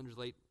 1900s,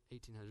 late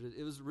 1800s.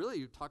 It was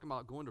really talking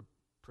about going to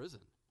prison,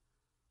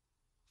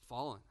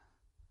 fallen.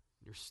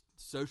 Your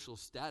social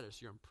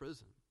status, you're in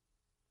prison.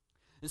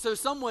 And so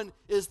someone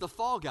is the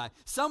fall guy.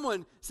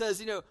 Someone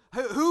says,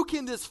 who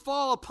can this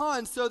fall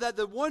upon so that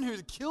the one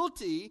who's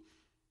guilty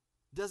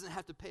doesn't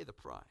have to pay the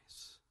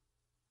price?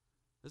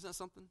 Isn't that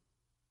something?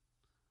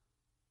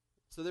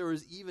 So there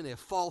was even a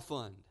fall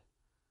fund.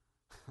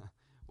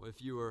 Well,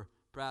 if you were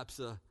perhaps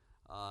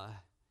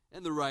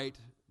in the right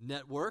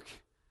network,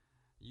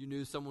 you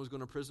knew someone was going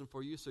to prison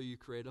for you, so you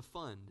create a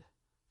fund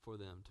for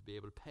them to be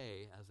able to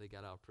pay as they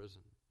got out of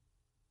prison.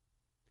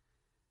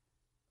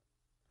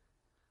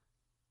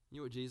 You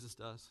know what Jesus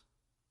does?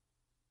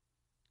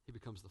 He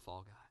becomes the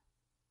fall guy.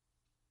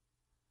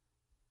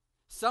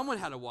 Someone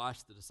had to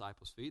wash the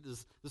disciples' feet.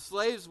 The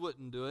slaves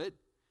wouldn't do it.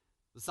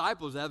 The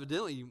disciples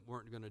evidently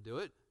weren't going to do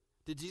it.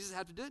 Did Jesus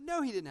have to do it?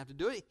 No, he didn't have to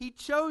do it. He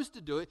chose to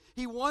do it.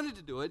 He wanted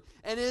to do it.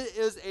 And it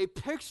is a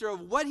picture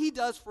of what he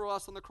does for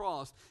us on the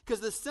cross.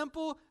 Because the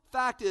simple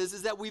fact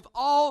is that we've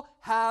all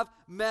have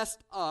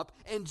messed up.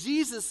 And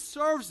Jesus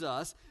serves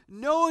us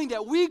knowing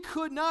that we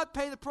could not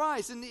pay the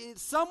price. And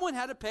someone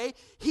had to pay.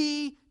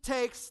 He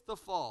takes the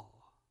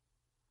fall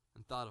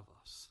and thought of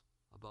us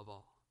above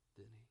all,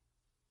 didn't he?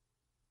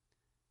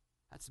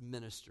 That's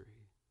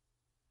ministry.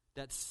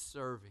 That's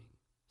serving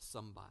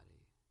somebody.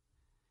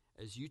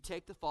 As you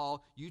take the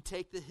fall, you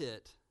take the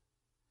hit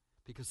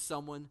because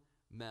someone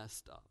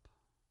messed up.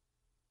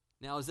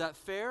 Now, is that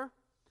fair?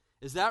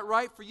 Is that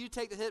right for you to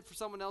take the hit for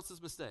someone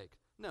else's mistake?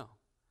 No,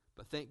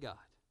 but thank God.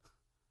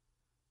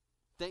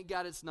 Thank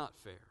God it's not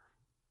fair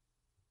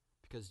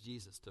because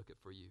Jesus took it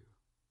for you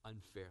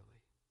unfairly.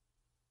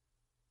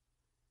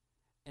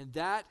 And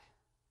that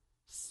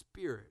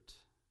spirit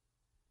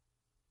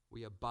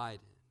we abide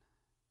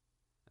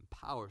in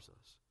empowers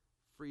us,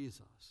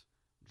 frees us,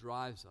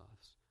 drives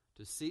us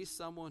to see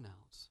someone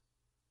else.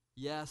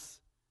 Yes,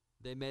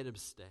 they made a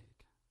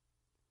mistake,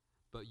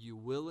 but you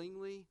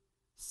willingly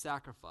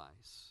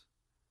sacrifice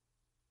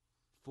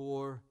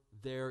for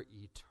their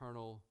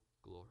eternal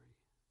glory.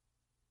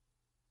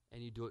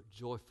 And you do it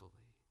joyfully.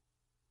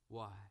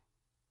 Why?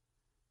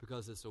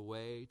 Because it's a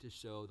way to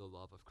show the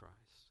love of Christ.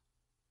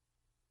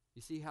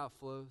 You see how it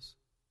flows?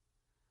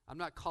 I'm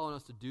not calling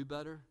us to do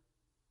better.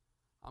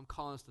 I'm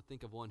calling us to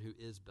think of one who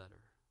is better.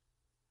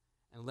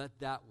 And let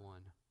that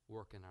one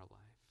work in our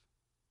life.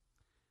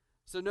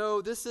 So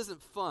no, this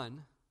isn't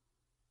fun.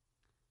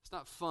 It's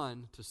not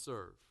fun to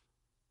serve.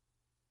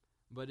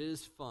 But it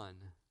is fun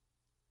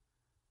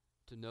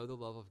to know the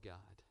love of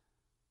God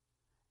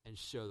and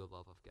show the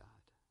love of God.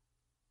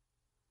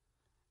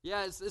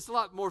 Yeah, it's a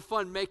lot more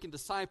fun making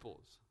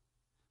disciples.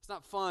 It's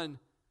not fun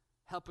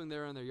helping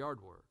them in their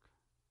yard work.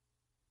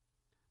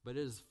 But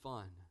it is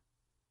fun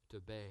to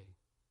obey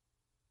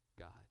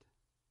God,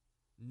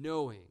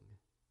 knowing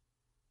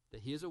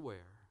that he is aware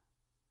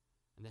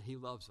and that he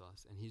loves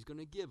us, and he's going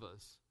to give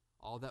us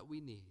all that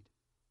we need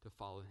to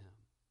follow him.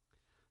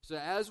 So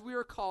as we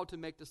are called to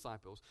make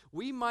disciples,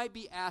 we might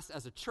be asked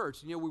as a church,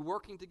 we're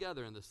working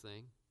together in this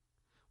thing,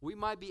 we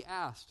might be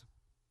asked,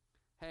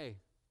 hey,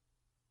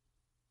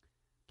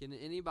 can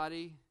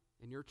anybody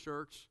in your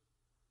church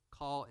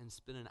call and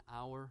spend an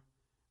hour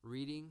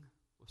reading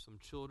with some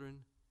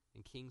children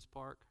in Kings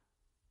Park?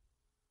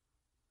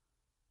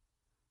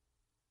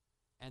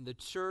 And the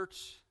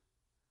church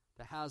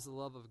that has the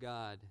love of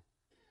God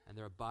and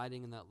they're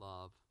abiding in that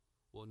love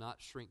will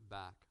not shrink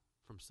back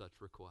from such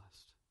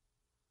request.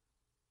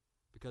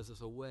 Because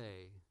it's a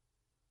way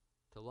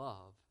to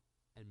love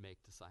and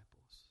make disciples.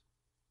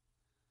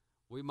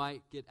 We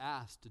might get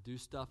asked to do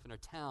stuff in our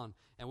town,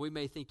 and we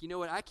may think,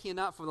 I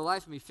cannot for the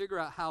life of me figure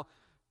out how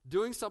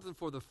doing something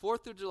for the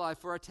 4th of July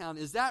for our town,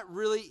 is that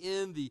really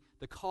in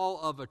the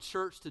call of a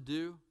church to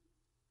do?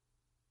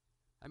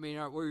 I mean,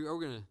 we're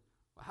going to,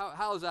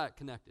 how is that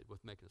connected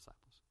with making disciples?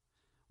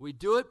 We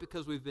do it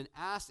because we've been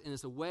asked, and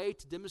it's a way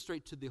to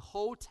demonstrate to the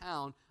whole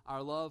town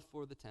our love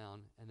for the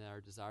town and our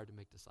desire to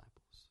make disciples.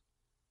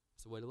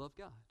 It's a way to love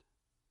God.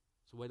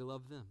 It's a way to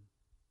love them.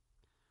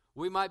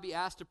 We might be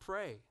asked to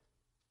pray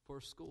for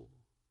a school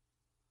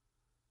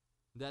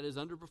that is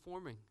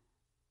underperforming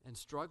and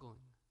struggling,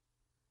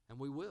 and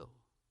we will,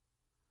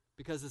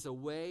 because it's a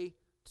way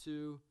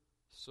to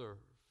serve.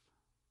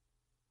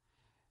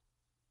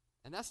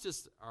 And that's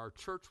just our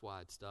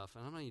church-wide stuff.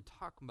 And I'm not even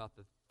talking about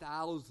the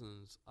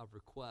thousands of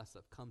requests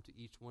that come to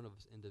each one of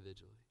us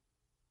individually.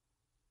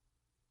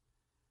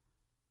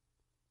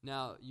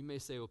 Now, you may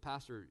say, well,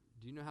 Pastor,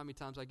 do you know how many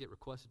times I get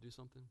requests to do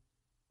something?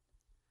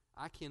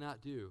 I cannot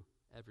do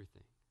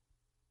everything.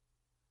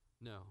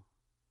 No.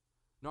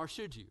 Nor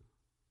should you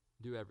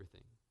do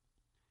everything.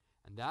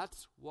 And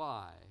that's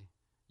why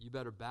you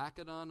better back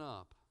it on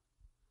up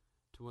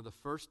to one of the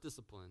first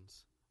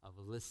disciplines of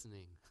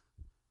listening.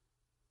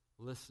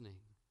 Listening.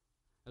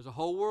 There's a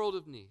whole world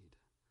of need,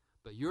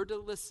 but you're to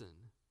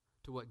listen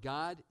to what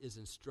God is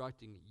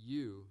instructing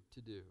you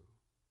to do.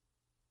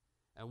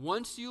 And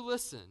once you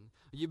listen,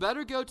 you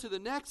better go to the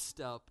next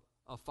step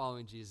of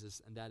following Jesus,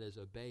 and that is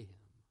obey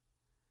him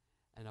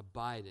and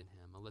abide in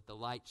him and let the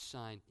light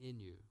shine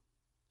in you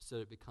so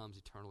that it becomes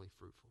eternally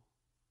fruitful.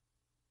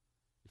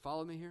 You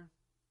follow me here?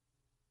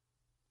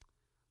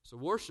 So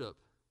worship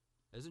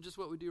isn't just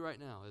what we do right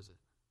now, is it?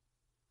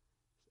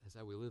 It's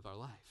how we live our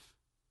life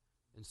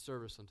in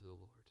service unto the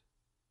Lord.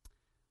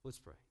 Let's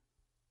pray.